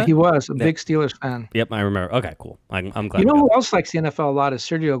something like that? Yeah, he was a big Steelers fan. Yep, I remember. Okay, cool. I'm glad. You know who else likes the NFL a lot is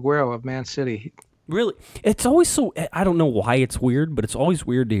Sergio Aguero of Man City. Really? It's always so, I don't know why it's weird, but it's always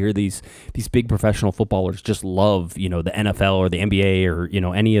weird to hear these big professional footballers just love, the NFL or the NBA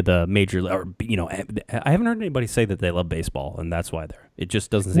or, any of the major, or, I haven't heard anybody say that they love baseball and that's why it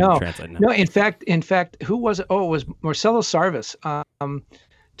just doesn't seem to translate. No, in fact, who was it? Oh, it was Marcelo Sarvis.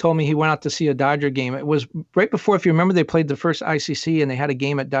 Told me he went out to see a Dodger game. It was right before, if you remember, they played the first ICC and they had a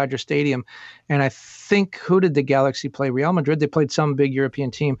game at Dodger Stadium. And I think, who did the Galaxy play? Real Madrid. They played some big European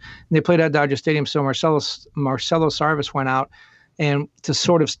team. And they played at Dodger Stadium. So Marcelo Sarvis went out and to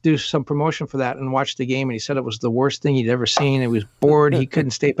sort of do some promotion for that and watch the game. And he said it was the worst thing he'd ever seen. He was bored. He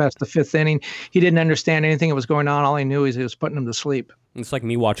couldn't stay past the 5th inning. He didn't understand anything that was going on. All he knew is it was putting him to sleep. It's like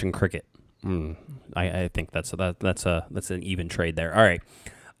me watching cricket. I think that's an even trade there. All right.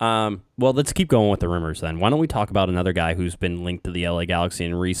 Well, let's keep going with the rumors then. Why don't we talk about another guy who's been linked to the LA Galaxy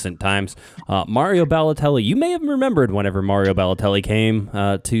in recent times? Mario Balotelli. You may have remembered whenever Mario Balotelli came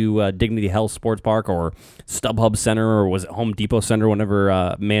to Dignity Health Sports Park or StubHub Center, or was it Home Depot Center,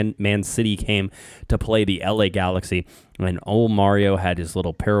 whenever Man City came to play the LA Galaxy. And old Mario had his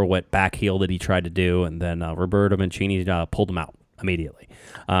little pirouette back heel that he tried to do, and then Roberto Mancini pulled him out immediately.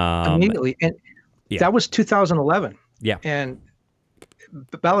 And that was 2011. Yeah. And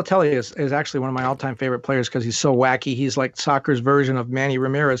Balotelli is actually one of my all-time favorite players because he's so wacky. He's like soccer's version of Manny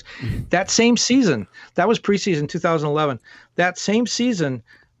Ramirez. That same season, that was preseason 2011. That same season,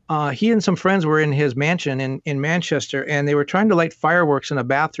 he and some friends were in his mansion in Manchester, and they were trying to light fireworks in a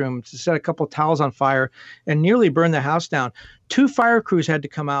bathroom to set a couple of towels on fire and nearly burn the house down. 2 fire crews had to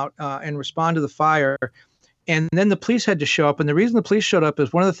come out and respond to the fire. And then the police had to show up. And the reason the police showed up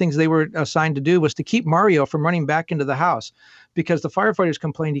is one of the things they were assigned to do was to keep Mario from running back into the house, because the firefighters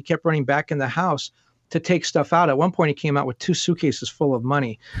complained he kept running back in the house to take stuff out. At one point, he came out with 2 suitcases full of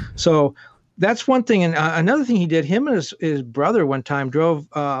money. So that's one thing. And another thing he did, him and his brother one time drove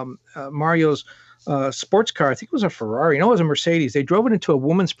Mario's sports car. I think it was a Ferrari. No, it was a Mercedes. They drove it into a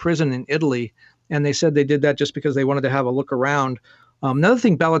woman's prison in Italy. And they said they did that just because they wanted to have a look around. Another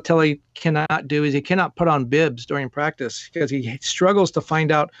thing Balotelli cannot do is he cannot put on bibs during practice because he struggles to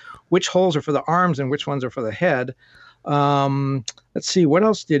find out which holes are for the arms and which ones are for the head. Let's see, what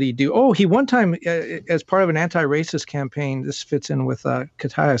else did he do? Oh, he one time, as part of an anti-racist campaign, this fits in with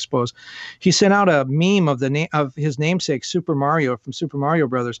Katai, I suppose, he sent out a meme of of his namesake, Super Mario, from Super Mario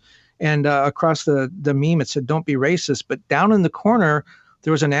Brothers. And across the meme, it said, "Don't be racist." But down in the corner,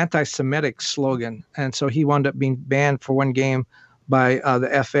 there was an anti-Semitic slogan. And so he wound up being banned for one game by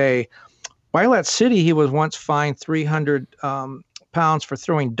the FA. While at City, he was once fined 300 pounds for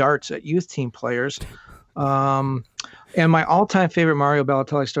throwing darts at youth team players. And my all-time favorite Mario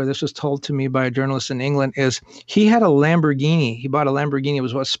Balotelli story, this was told to me by a journalist in England, is he had a Lamborghini. He bought a Lamborghini. It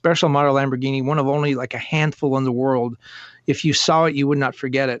was a special model Lamborghini, one of only like a handful in the world. If you saw it, you would not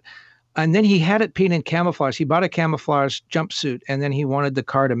forget it. And then he had it painted in camouflage. He bought a camouflage jumpsuit, and then he wanted the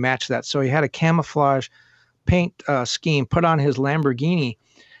car to match that. So he had a camouflage paint scheme put on his Lamborghini.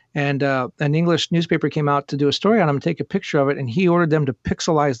 And an English newspaper came out to do a story on him and take a picture of it. And he ordered them to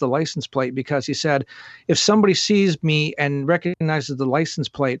pixelize the license plate because he said, if somebody sees me and recognizes the license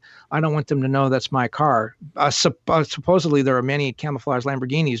plate, I don't want them to know that's my car. Supposedly, there are many camouflage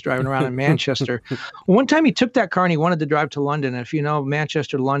Lamborghinis driving around in Manchester. One time he took that car and he wanted to drive to London. And if you know,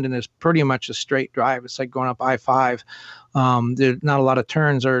 Manchester to London is pretty much a straight drive. It's like going up I-5. There's not a lot of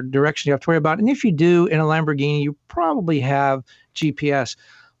turns or directions you have to worry about. And if you do in a Lamborghini, you probably have GPS.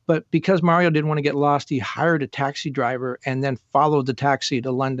 But because Mario didn't want to get lost, he hired a taxi driver and then followed the taxi to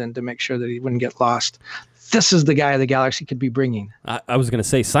London to make sure that he wouldn't get lost. This is the guy the Galaxy could be bringing. I was going to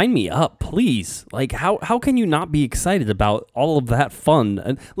say, sign me up, please. Like, how can you not be excited about all of that fun?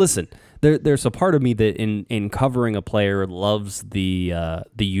 And listen, there's a part of me that in covering a player loves the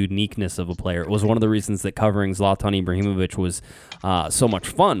uniqueness of a player. It was one of the reasons that covering Zlatan Ibrahimovic was so much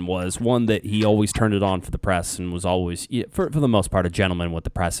fun, was one that he always turned it on for the press and was always, for the most part, a gentleman with the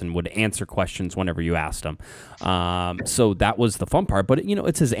press and would answer questions whenever you asked him. So that was the fun part. But,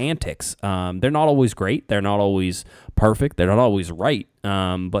 it's his antics. They're not always great. They're not always perfect. They're not always right.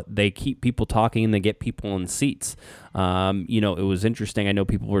 But they keep people talking and they get people in seats. It was interesting. I know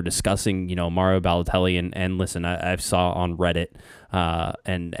people were discussing, Mario Balotelli and listen, I saw on Reddit,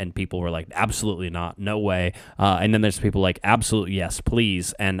 and people were like, absolutely not, no way. And then there's people like, absolutely yes,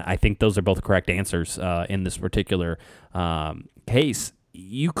 please. And I think those are both correct answers, in this particular, case.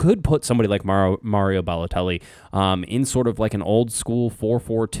 You could put somebody like Mario Balotelli in sort of like an old school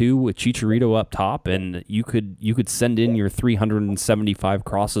 4-4-2 with Chicharito up top, and you could send in your 375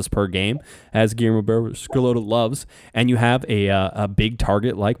 crosses per game, as Guillermo Schelotto loves, and you have a big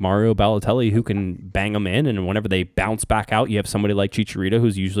target like Mario Balotelli who can bang them in, and whenever they bounce back out, you have somebody like Chicharito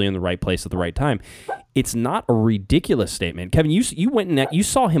who's usually in the right place at the right time. It's not a ridiculous statement. Kevin, you went and you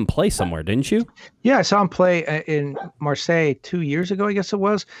saw him play somewhere, didn't you? Yeah, I saw him play in Marseille 2 years ago, I guess it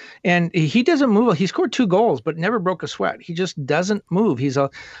was. And he doesn't move. He scored 2 goals, but never broke a sweat. He just doesn't move. He's a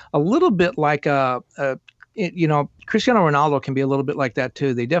little bit like Cristiano Ronaldo can be a little bit like that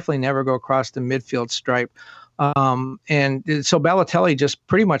too. They definitely never go across the midfield stripe. And so Balotelli just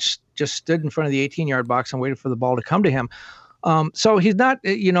pretty much just stood in front of the 18-yard box and waited for the ball to come to him. So he's not,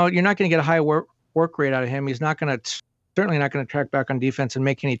 you're not going to get a high work rate out of him. He's certainly not going to track back on defense and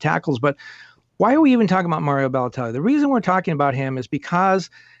make any tackles. But why are we even talking about Mario Balotelli? The reason we're talking about him is because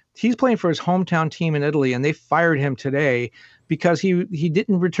he's playing for his hometown team in Italy, and they fired him today because he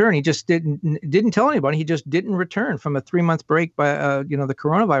didn't return. He just didn't tell anybody. He just didn't return from a 3-month break by the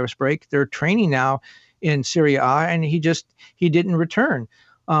coronavirus break. They're training now in Serie A, and he didn't return.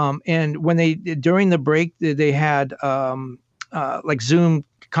 And when during the break, they had like Zoom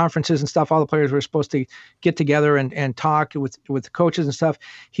conferences and stuff. All the players were supposed to get together and talk with coaches and stuff.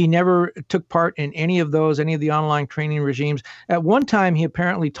 He never took part in any of the online training regimes. At one time, he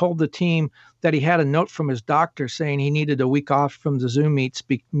apparently told the team that he had a note from his doctor saying he needed a week off from the Zoom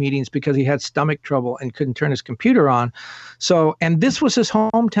meetings because he had stomach trouble and couldn't turn his computer on. So, and this was his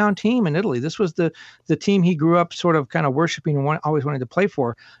hometown team in Italy. This was the team he grew up sort of kind of worshiping and always wanted to play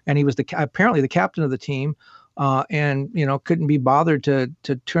for. And he was apparently the captain of the team. And couldn't be bothered to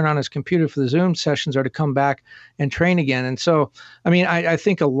turn on his computer for the Zoom sessions or to come back and train again. And so, I mean, I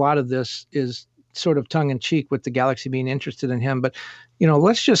think a lot of this is sort of tongue in cheek with the Galaxy being interested in him. But,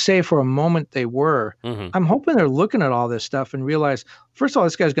 let's just say for a moment they were. Mm-hmm. I'm hoping they're looking at all this stuff and realize, first of all,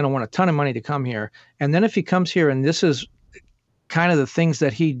 this guy's going to want a ton of money to come here. And then if he comes here and this is kind of the things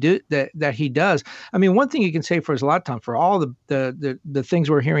that he does. I mean, one thing you can say for Zlatan, for all the things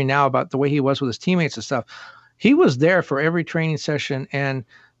we're hearing now about the way he was with his teammates and stuff, he was there for every training session and,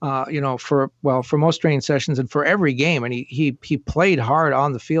 for most training sessions and for every game. And he played hard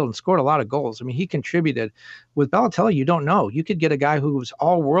on the field and scored a lot of goals. I mean, he contributed. With Balotelli, you don't know. You could get a guy who was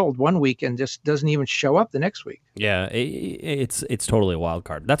all world one week and just doesn't even show up the next week. Yeah, it's totally a wild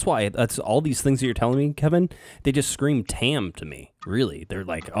card. That's why that's all these things that you're telling me, Kevin, they just scream TAM to me. Really. They're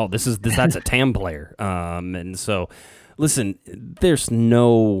like, oh, that's a TAM player. And so, listen, there's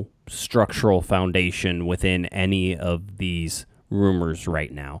no structural foundation within any of these rumors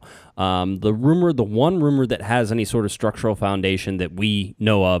right now. The one rumor that has any sort of structural foundation that we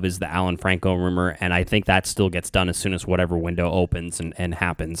know of is the Alan Franco rumor, and I think that still gets done as soon as whatever window opens and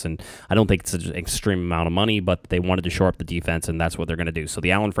happens. And I don't think it's an extreme amount of money, but they wanted to shore up the defense, and that's what they're going to do. So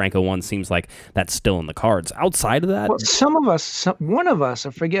the Alan Franco one seems like that's still in the cards. Outside of that, well, one of us,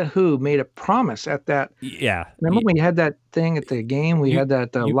 I forget who, made a promise at that. Yeah. Remember when you had that thing at the game? We had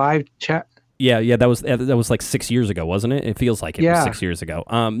that live chat. Yeah, that was like 6 years ago, wasn't it? It feels like it was 6 years ago.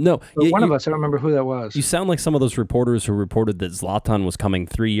 No, one of us, I don't remember who that was. You sound like some of those reporters who reported that Zlatan was coming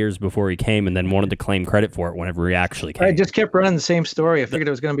 3 years before he came, and then wanted to claim credit for it whenever he actually came. I just kept running the same story. I figured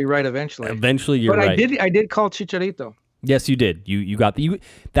it was going to be right eventually. Eventually, you're right. But I did call Chicharito. Yes, you did. You got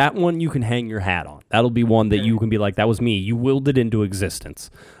that one. You can hang your hat on. That'll be one that you can be like, that was me. You willed it into existence.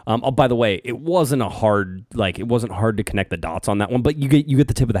 Oh, by the way, it wasn't hard to connect the dots on that one, but you get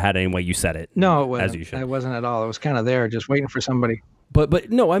the tip of the hat anyway. You said it. No, it wasn't. As you should. It wasn't at all. It was kind of there, just waiting for somebody.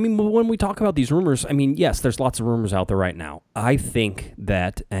 But no, I mean, when we talk about these rumors, I mean, yes, there's lots of rumors out there right now. I think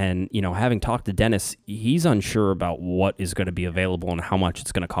that, and, having talked to Dennis, he's unsure about what is going to be available and how much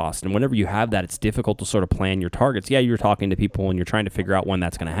it's going to cost. And whenever you have that, it's difficult to sort of plan your targets. Yeah, you're talking to people and you're trying to figure out when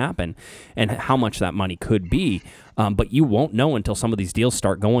that's going to happen and how much that money could be. But you won't know until some of these deals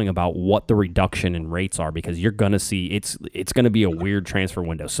start going about what the reduction in rates are, because you're going to see it's going to be a weird transfer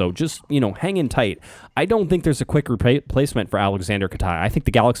window. So just, hang in tight. I don't think there's a quick replacement for Alexander Katai. I think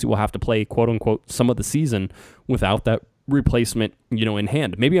the Galaxy will have to play, quote unquote, some of the season without that replacement, in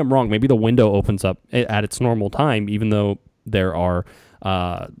hand. Maybe I'm wrong. Maybe the window opens up at its normal time, even though there are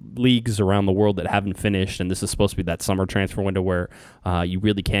leagues around the world that haven't finished, and this is supposed to be that summer transfer window where you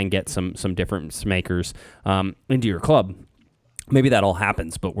really can get some difference makers into your club. Maybe that all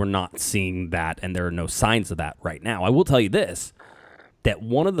happens, but we're not seeing that, and there are no signs of that right now. I will tell you this, that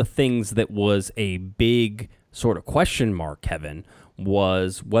one of the things that was a big sort of question mark, Kevin,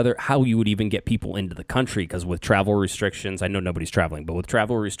 was how you would even get people into the country, because with travel restrictions, I know nobody's traveling, but with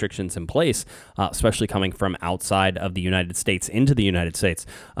travel restrictions in place, especially coming from outside of the United States into the United States,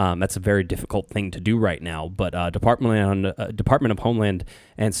 that's a very difficult thing to do right now. But Department of Homeland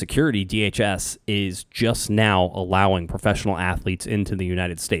and Security, DHS, is just now allowing professional athletes into the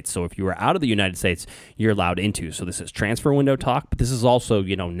United States. So if you are out of the United States, you're allowed into. So this is transfer window talk, but this is also,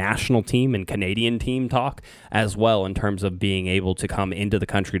 national team and Canadian team talk as well, in terms of being able to come into the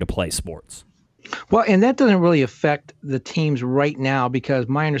country to play sports. Well, and that doesn't really affect the teams right now, because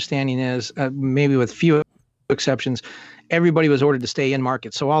my understanding is, maybe with few exceptions, everybody was ordered to stay in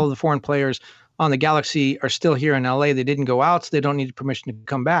market. So all of the foreign players on the Galaxy are still here in LA. They didn't go out, so they don't need permission to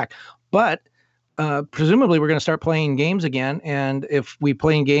come back. But presumably we're going to start playing games again. And if we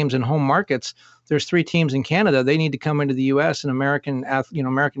play in games in home markets, there's 3 teams in Canada. They need to come into the U.S. and American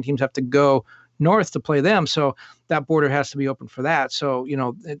teams have to go north to play them. So that border has to be open for that. So,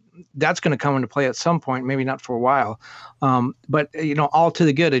 that's going to come into play at some point, maybe not for a while. But all to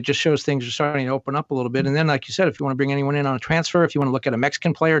the good. It just shows things are starting to open up a little bit. And then, like you said, if you want to bring anyone in on a transfer, if you want to look at a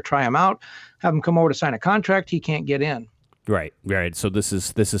Mexican player, try him out, have him come over to sign a contract, he can't get in. Right. So this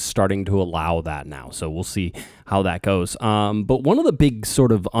is starting to allow that now. So we'll see how that goes. But one of the big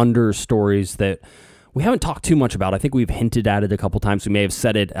sort of under stories that we haven't talked too much about, I think we've hinted at it a couple times. We may have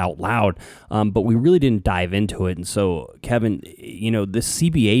said it out loud, but we really didn't dive into it. And so, Kevin, this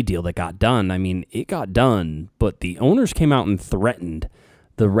CBA deal that got done, I mean, it got done, but the owners came out and threatened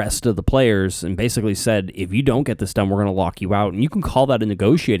the rest of the players and basically said, if you don't get this done, we're going to lock you out. And you can call that a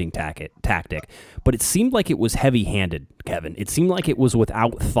negotiating tactic, but it seemed like it was heavy-handed, Kevin. It seemed like it was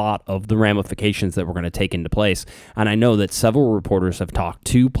without thought of the ramifications that were going to take into place. And I know that several reporters have talked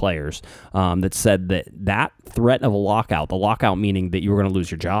to players that said that threat of a lockout, the lockout meaning that you were going to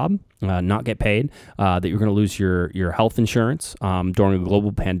lose your job, not get paid, that you're going to lose your health insurance during a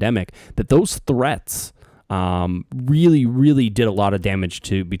global pandemic, that those threats really, really did a lot of damage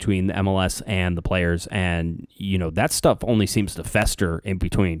between the MLS and the players. And, that stuff only seems to fester in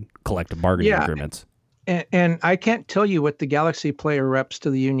between collective bargaining agreements. And I can't tell you what the Galaxy player reps to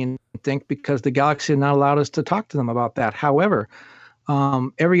the union think, because the Galaxy not allowed us to talk to them about that. However,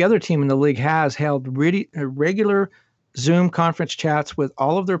 every other team in the league has held really regular Zoom conference chats with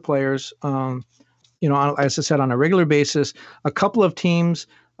all of their players, as I said, on a regular basis. A couple of teams,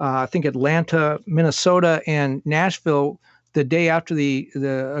 I think Atlanta, Minnesota, and Nashville, the day after the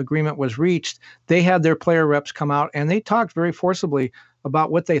agreement was reached, they had their player reps come out and they talked very forcibly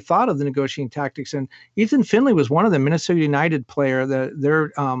about what they thought of the negotiating tactics. And Ethan Finley was one of them, Minnesota United player,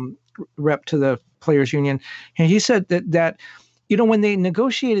 their rep to the players union. And he said that when they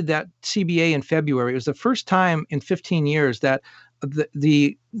negotiated that CBA in February, it was the first time in 15 years that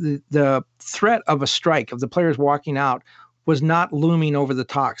the threat of a strike, of the players walking out, was not looming over the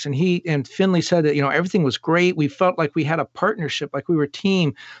talks. And Finley said that, everything was great. We felt like we had a partnership, like we were a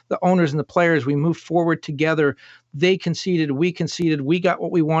team, the owners and the players. We moved forward together. They conceded, we conceded. We got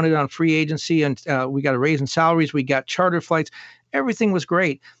what we wanted on free agency, and we got a raise in salaries. We got charter flights. Everything was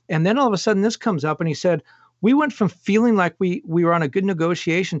great. And then all of a sudden this comes up, and he said, we went from feeling like we were on a good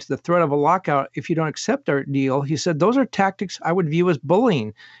negotiation to the threat of a lockout if you don't accept our deal. He said, those are tactics I would view as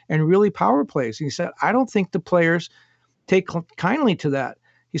bullying and really power plays. And he said, I don't think the players take kindly to that.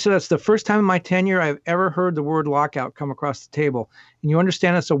 He said, that's the first time in my tenure I've ever heard the word lockout come across the table. And you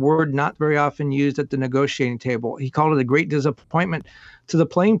understand it's a word not very often used at the negotiating table. He called it a great disappointment to the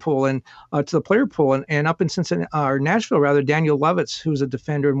playing pool and to the player pool. And up in Cincinnati, or Nashville, rather, Daniel Levitz, who's a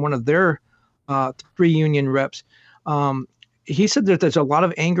defender and one of their 3 union reps, he said that there's a lot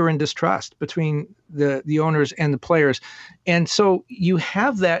of anger and distrust between the owners and the players. And so you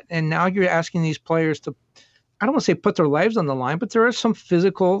have that, and now you're asking these players to, I don't want to say put their lives on the line, but there is some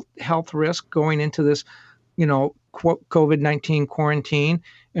physical health risk going into this, COVID-19 quarantine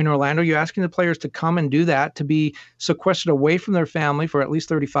in Orlando. You're asking the players to come and do that, to be sequestered away from their family for at least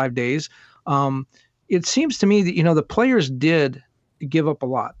 35 days. It seems to me that, the players did give up a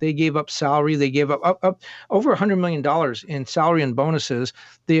lot. They gave up salary. They gave up over $100 million in salary and bonuses.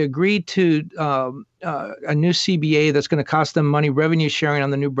 They agreed to a new CBA that's going to cost them money, revenue sharing on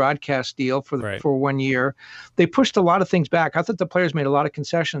the new broadcast deal for 1 year. They pushed a lot of things back. I thought the players made a lot of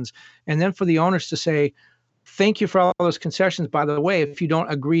concessions. And then for the owners to say, thank you for all those concessions. By the way, if you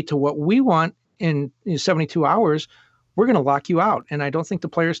don't agree to what we want in 72 hours, we're going to lock you out. And I don't think the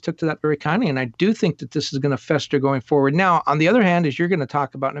players took to that very kindly. And I do think that this is going to fester going forward. Now, on the other hand, as you're going to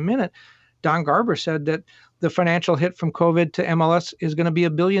talk about in a minute, Don Garber said that the financial hit from COVID to MLS is going to be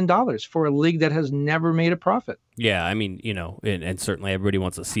 $1 billion for a league that has never made a profit. Yeah, I mean, and certainly everybody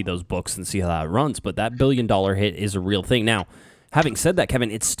wants to see those books and see how that runs, but that $1 billion hit is a real thing. Now, having said that,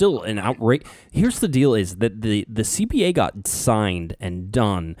 Kevin, it's still an outrage. Here's the deal is that the CBA got signed and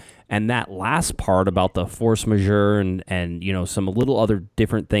done, and that last part about the force majeure and some little other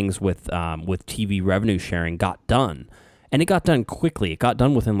different things with TV revenue sharing got done. And it got done quickly. It got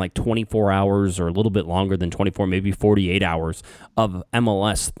done within like 24 hours or a little bit longer than 24, maybe 48 hours of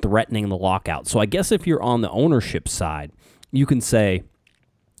MLS threatening the lockout. So I guess if you're on the ownership side, you can say,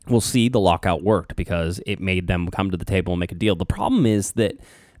 we'll see, the lockout worked because it made them come to the table and make a deal. The problem is that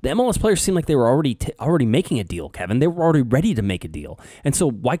the MLS players seemed like they were already making a deal, Kevin. They were already ready to make a deal. And so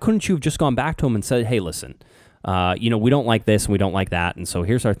why couldn't you have just gone back to them and said, hey, listen, we don't like this and we don't like that. And so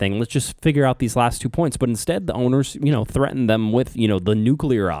here's our thing. Let's just figure out these last 2 points. But instead, the owners, threatened them with, the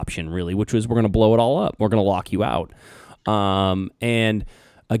nuclear option, really, which was we're going to blow it all up. We're going to lock you out. And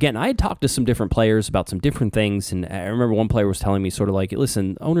again, I had talked to some different players about some different things, and I remember one player was telling me sort of like,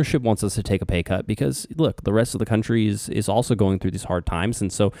 listen, ownership wants us to take a pay cut because, look, the rest of the country is also going through these hard times, and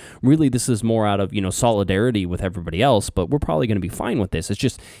so really this is more out of, solidarity with everybody else, but we're probably going to be fine with this. It's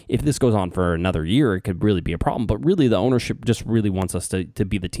just, if this goes on for another year, it could really be a problem, but really the ownership just really wants us to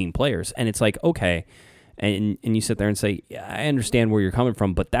be the team players, and it's like, okay. And you sit there and say, yeah, I understand where you're coming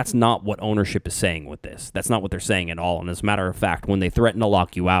from, but that's not what ownership is saying with this. That's not what they're saying at all. And as a matter of fact, when they threatened to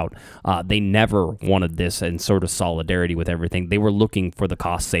lock you out, they never wanted this in sort of solidarity with everything. They were looking for the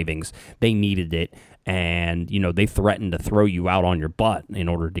cost savings. They needed it. And, they threatened to throw you out on your butt in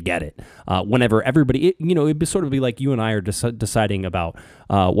order to get it. Whenever everybody, it'd sort of be like you and I are deciding about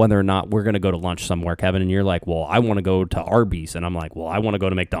whether or not we're going to go to lunch somewhere, Kevin, and you're like, well, I want to go to Arby's. And I'm like, well, I want to go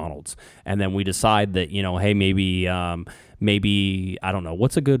to McDonald's. And then we decide that, hey, maybe I don't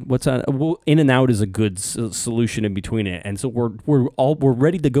know In-N-Out is a good solution in between it, and so we're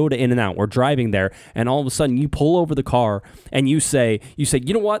ready to go to In-N-Out. We're driving there, and all of a sudden you pull over the car and you say,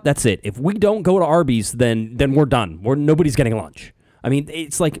 you know what? That's it. If we don't go to Arby's, then we're done. Nobody's getting lunch. I mean,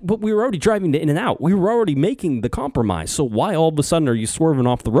 it's like, but we were already driving to In-N-Out. We were already making the compromise. So why all of a sudden are you swerving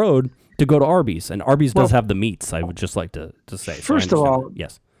off the road to go to Arby's? And Arby's does have the meats. I would just like to say. First of all,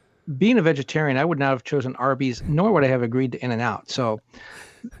 yes. Being a vegetarian, I would not have chosen Arby's, nor would I have agreed to In-N-Out. So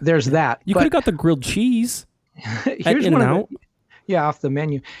there's that. You could have got the grilled cheese at In-N-Out. Off the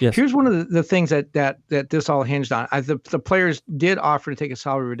menu. Yes. Here's one of the things that this all hinged on. The players did offer to take a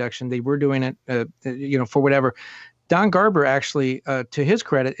salary reduction. They were doing it, for whatever. Don Garber actually, to his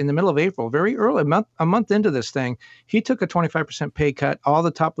credit, in the middle of April, very early, a month into this thing, he took a 25% pay cut. All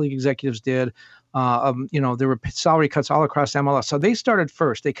the top league executives did. There were salary cuts all across MLS. So they started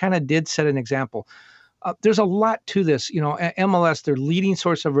first. They kind of did set an example. There's a lot to this. MLS, their leading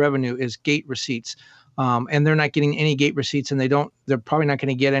source of revenue is gate receipts. and they're not getting any gate receipts, and they're probably not going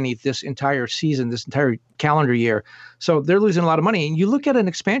to get any this entire season, this entire calendar year. So they're losing a lot of money. And you look at an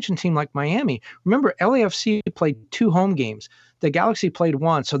expansion team like Miami. Remember, LAFC played 2 home games. The Galaxy played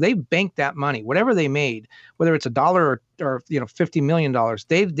 1, so they've banked that money. Whatever they made, whether it's $1 or $50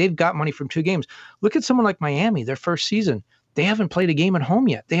 million, they've got money from 2 games. Look at someone like Miami, their first season. They haven't played a game at home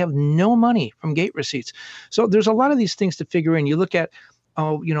yet. They have no money from gate receipts. So there's a lot of these things to figure in. You look at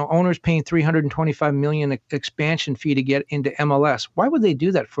owners paying $325 million expansion fee to get into MLS. Why would they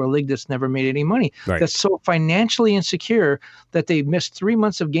do that for a league that's never made any money? Right. That's so financially insecure that they missed 3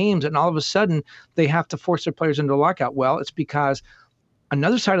 months of games and all of a sudden they have to force their players into a lockout. Well, it's because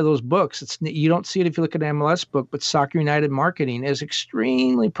another side of those books, you don't see it if you look at an MLS book, but Soccer United marketing is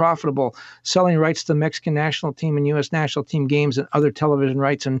extremely profitable, selling rights to the Mexican national team and U.S. national team games and other television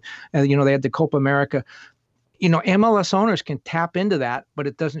rights. And they had the Copa America. MLS owners can tap into that, but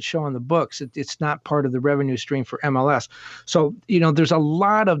it doesn't show on the books. It's not part of the revenue stream for MLS. So, there's a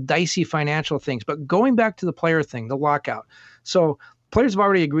lot of dicey financial things. But going back to the player thing, the lockout. So players have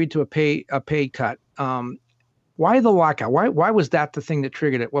already agreed to a pay cut. Why the lockout? Why was that the thing that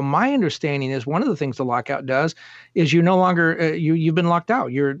triggered it? Well, my understanding is one of the things the lockout does is you're no longer you've been locked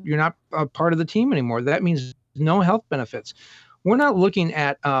out. You're not a part of the team anymore. That means no health benefits. We're not looking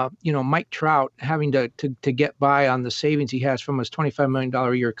at Mike Trout having to get by on the savings he has from his $25 million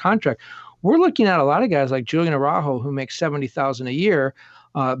a year contract. We're looking at a lot of guys like Julian Araujo, who makes $70,000 a year,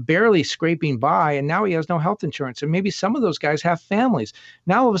 barely scraping by, and now he has no health insurance. And maybe some of those guys have families.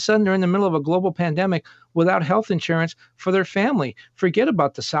 Now all of a sudden they're in the middle of a global pandemic without health insurance for their family. Forget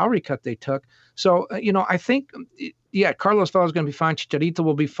about the salary cut they took. So I think Carlos Vela is going to be fine. Chicharito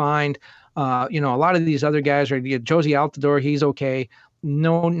will be fine. A lot of these other guys are Josie Altidore. He's okay.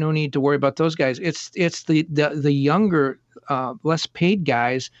 No need to worry about those guys. It's the younger, less paid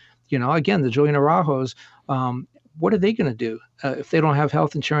guys. Again, the Julian Araujos. What are they going to do if they don't have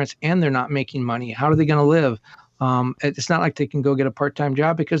health insurance and they're not making money? How are they going to live? It's not like they can go get a part-time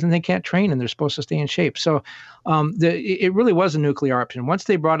job because then they can't train and they're supposed to stay in shape. So it really was a nuclear option. Once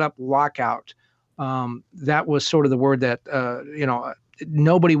they brought up lockout, that was sort of the word that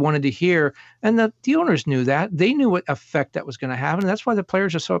nobody wanted to hear, and the owners knew that. They knew what effect that was going to have, and that's why the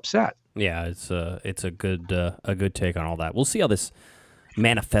players are so upset. Yeah, it's a good take on all that. We'll see how this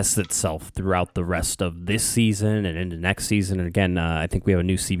manifests itself throughout the rest of this season and into next season. And again, I think we have a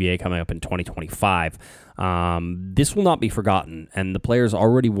new CBA coming up in 2025. This will not be forgotten, and the players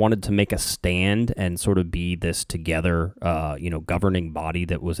already wanted to make a stand and sort of be this together, governing body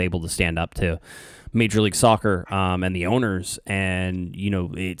that was able to stand up to Major League Soccer and the owners. And,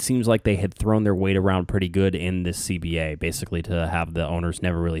 it seems like they had thrown their weight around pretty good in this CBA, basically to have the owners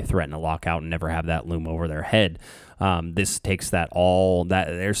never really threaten a lockout and never have that loom over their head. This takes that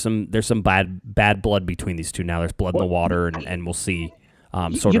there's some bad blood between these two now. There's blood in the water, and we'll see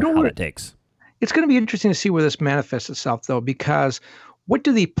sort of how it takes. It's going to be interesting to see where this manifests itself, though, because what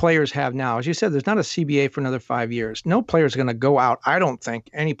do the players have now? As you said, there's not a CBA for another 5 years. No player is going to go out. I don't think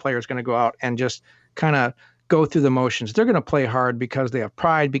any player is going to go out and just kind of go through the motions. They're going to play hard because they have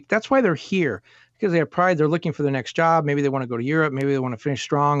pride. That's why they're here, because they have pride. They're looking for the next job. Maybe they want to go to Europe. Maybe they want to finish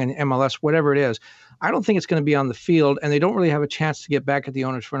strong in MLS, whatever it is. I don't think it's going to be on the field, and they don't really have a chance to get back at the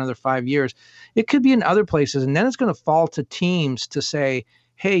owners for another 5 years. It could be in other places, and then it's going to fall to teams to say,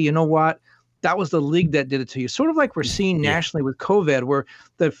 hey, you know what? That was the league that did it to you. Sort of like we're seeing nationally with COVID, where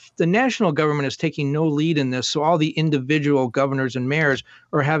the national government is taking no lead in this. So all the individual governors and mayors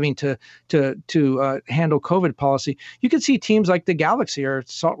are having to handle COVID policy. You can see teams like the Galaxy or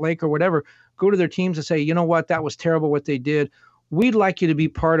Salt Lake or whatever go to their teams and say, you know what, that was terrible what they did. We'd like you to be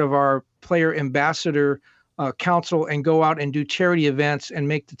part of our player ambassador council and go out and do charity events and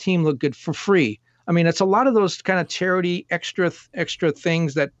make the team look good for free. I mean, it's a lot of those kind of charity extra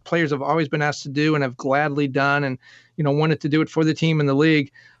things that players have always been asked to do and have gladly done, and wanted to do it for the team and the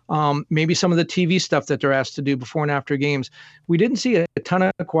league. Maybe some of the TV stuff that they're asked to do before and after games. We didn't see a ton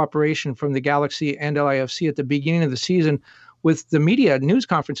of cooperation from the Galaxy and LAFC at the beginning of the season with the media news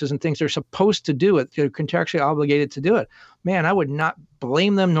conferences and things. They're supposed to do it. They're contractually obligated to do it. Man, I would not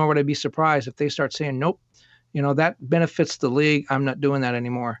blame them, nor would I be surprised if they start saying, nope, that benefits the league. I'm not doing that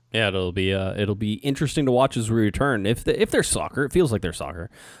anymore. Yeah, it'll be interesting to watch as we return. If there's soccer, it feels like there's soccer.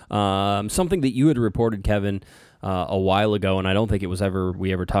 Something that you had reported, Kevin, a while ago, and I don't think it was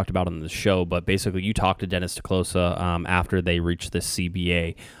we ever talked about on the show, but basically you talked to Dennis Teclosa after they reached this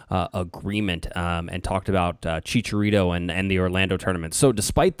CBA agreement and talked about Chicharito and the Orlando tournament. So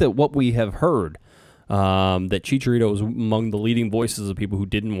despite what we have heard, that Chicharito was among the leading voices of people who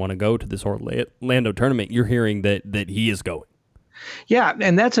didn't want to go to this Orlando tournament, you're hearing that he is going. Yeah,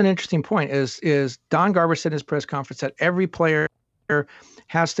 and that's an interesting point. Is Don Garber said in his press conference that every player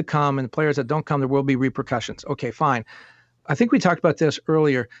has to come, and the players that don't come, there will be repercussions. Okay, fine. I think we talked about this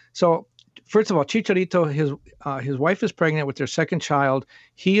earlier. So first of all, Chicharito, his wife is pregnant with their second child.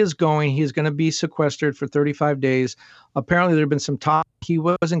 He's going to be sequestered for 35 days. Apparently there had been some talk he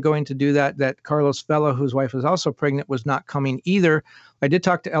wasn't going to do that, that Carlos Vela, whose wife is also pregnant, was not coming either. I did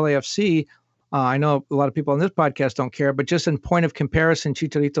talk to LAFC. I know a lot of people on this podcast don't care, but just in point of comparison,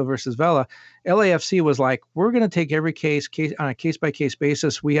 Chicharito versus Vela, LAFC was like, we're going to take every case on a case-by-case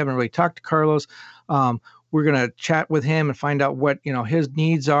basis. We haven't really talked to Carlos. We're going to chat with him and find out what, his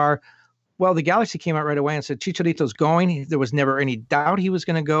needs are. Well, the Galaxy came out right away and said Chicharito's going. There was never any doubt he was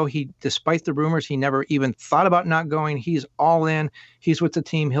going to go. Despite the rumors, he never even thought about not going. He's all in. He's with the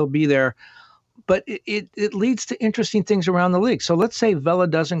team. He'll be there. But it leads to interesting things around the league. So let's say Vela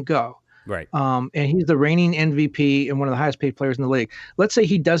doesn't go. Right. And he's the reigning MVP and one of the highest paid players in the league. Let's say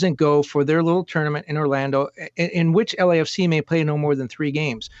he doesn't go for their little tournament in Orlando, in which LAFC may play no more than 3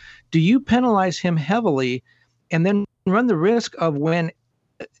 games. Do you penalize him heavily and then run the risk of when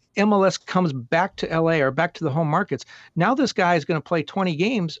MLS comes back to LA or back to the home markets, now this guy is going to play 20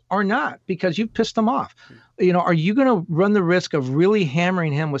 games or not because you've pissed him off? Are you going to run the risk of really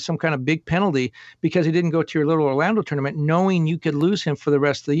hammering him with some kind of big penalty because he didn't go to your little Orlando tournament, knowing you could lose him for the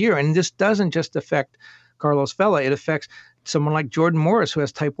rest of the year? And this doesn't just affect Carlos Vela. It affects someone like Jordan Morris, who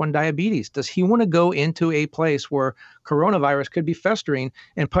has type 1 diabetes. Does he want to go into a place where coronavirus could be festering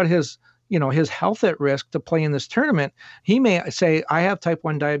and put his health at risk to play in this tournament? He may say, I have type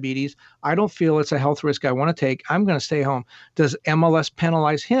 1 diabetes. I don't feel it's a health risk I want to take. I'm going to stay home. Does MLS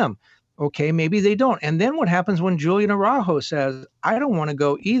penalize him? Okay, maybe they don't. And then what happens when Julian Araujo says, I don't want to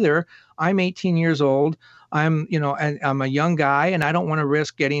go either. I'm 18 years old. I'm a young guy and I don't want to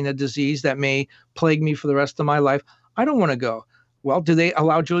risk getting a disease that may plague me for the rest of my life. I don't want to go. Well, do they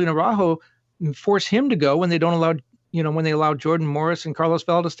allow Julian Araujo, force him to go when they don't allow when they allow Jordan Morris and Carlos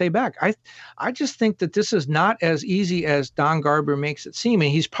Vela to stay back? I just think that this is not as easy as Don Garber makes it seem. And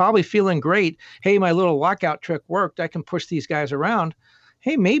he's probably feeling great. Hey, my little lockout trick worked. I can push these guys around.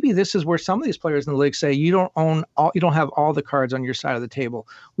 Hey, maybe this is where some of these players in the league say, you don't have all the cards on your side of the table.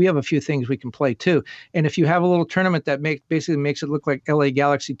 We have a few things we can play too. And if you have a little tournament that basically makes it look like LA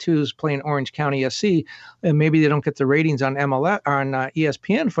Galaxy 2 is playing Orange County SC, and maybe they don't get the ratings on MLS on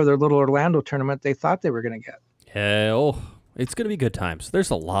ESPN for their little Orlando tournament they thought they were going to get. It's going to be good times. There's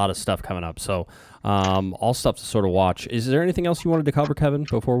a lot of stuff coming up, so all stuff to sort of watch. Is there anything else you wanted to cover, Kevin,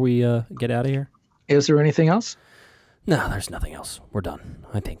 before we get out of here? Is there anything else? No, there's nothing else. We're done,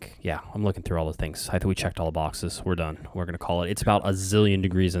 I think. Yeah, I'm looking through all the things. I think we checked all the boxes. We're done. We're going to call it. It's about a zillion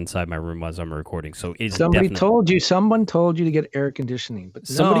degrees inside my room as I'm recording, so it's Someone told you to get air conditioning, but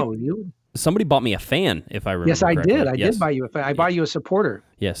somebody bought me a fan, if I remember Yes, I correctly. did. I did buy you a fan. I bought you a supporter.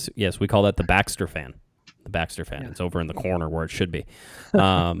 Yes, we call that the Baxter fan. The Baxter fan. Yeah. It's over in the corner where it should be.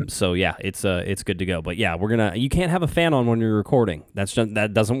 So yeah, it's good to go. But yeah, you can't have a fan on when you're recording. That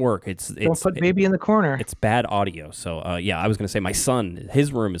doesn't work. Don't put baby in the corner. It's bad audio. So yeah, I was gonna say my son,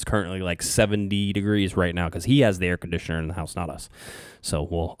 his room is currently like 70 degrees right now because he has the air conditioner in the house, not us.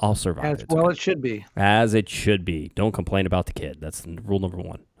 So I'll survive. It should be. As it should be. Don't complain about the kid. That's rule number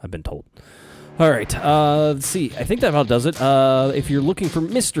 1. I've been told. All right, let's see. I think that about does it. If you're looking for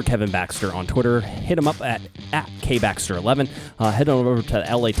Mr. Kevin Baxter on Twitter, hit him up at KBaxter11. Head on over to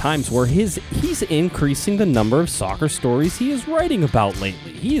the LA Times, where he's increasing the number of soccer stories he is writing about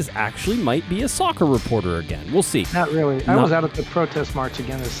lately. He might be a soccer reporter again. We'll see. Not really. I was out at the protest march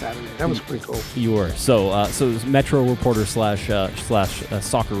again this Saturday. That was pretty cool. You were. So Metro reporter slash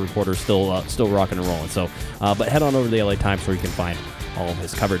soccer reporter still rocking and rolling. So, but head on over to the LA Times where you can find all of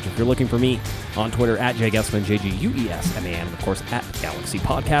his coverage. If you're looking for me on Twitter, at JGuessman, JGUESMAN, and of course at Galaxy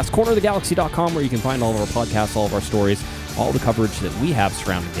Podcast, cornerofthegalaxy.com, where you can find all of our podcasts, all of our stories, all the coverage that we have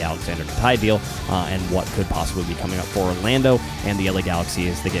surrounding the Alexander Tatai deal, and what could possibly be coming up for Orlando and the LA Galaxy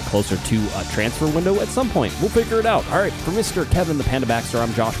as they get closer to a transfer window at some point. We'll figure it out. All right, for Mr. Kevin the Panda Baxter,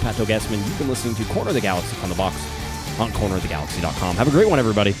 I'm Josh Pato Guessman. You've been listening to Corner of the Galaxy on the box on cornerofthegalaxy.com. Have a great one,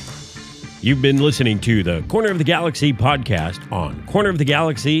 everybody. You've been listening to the Corner of the Galaxy podcast on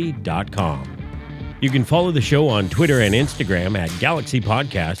cornerofthegalaxy.com. You can follow the show on Twitter and Instagram at Galaxy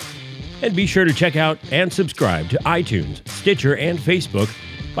Podcast, and be sure to check out and subscribe to iTunes, Stitcher, and Facebook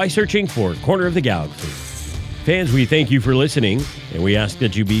by searching for Corner of the Galaxy. Fans, we thank you for listening, and we ask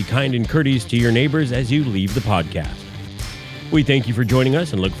that you be kind and courteous to your neighbors as you leave the podcast. We thank you for joining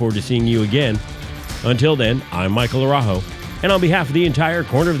us and look forward to seeing you again. Until then, I'm Michael Araujo. And on behalf of the entire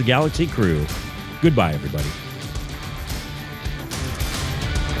Corner of the Galaxy crew, goodbye, everybody.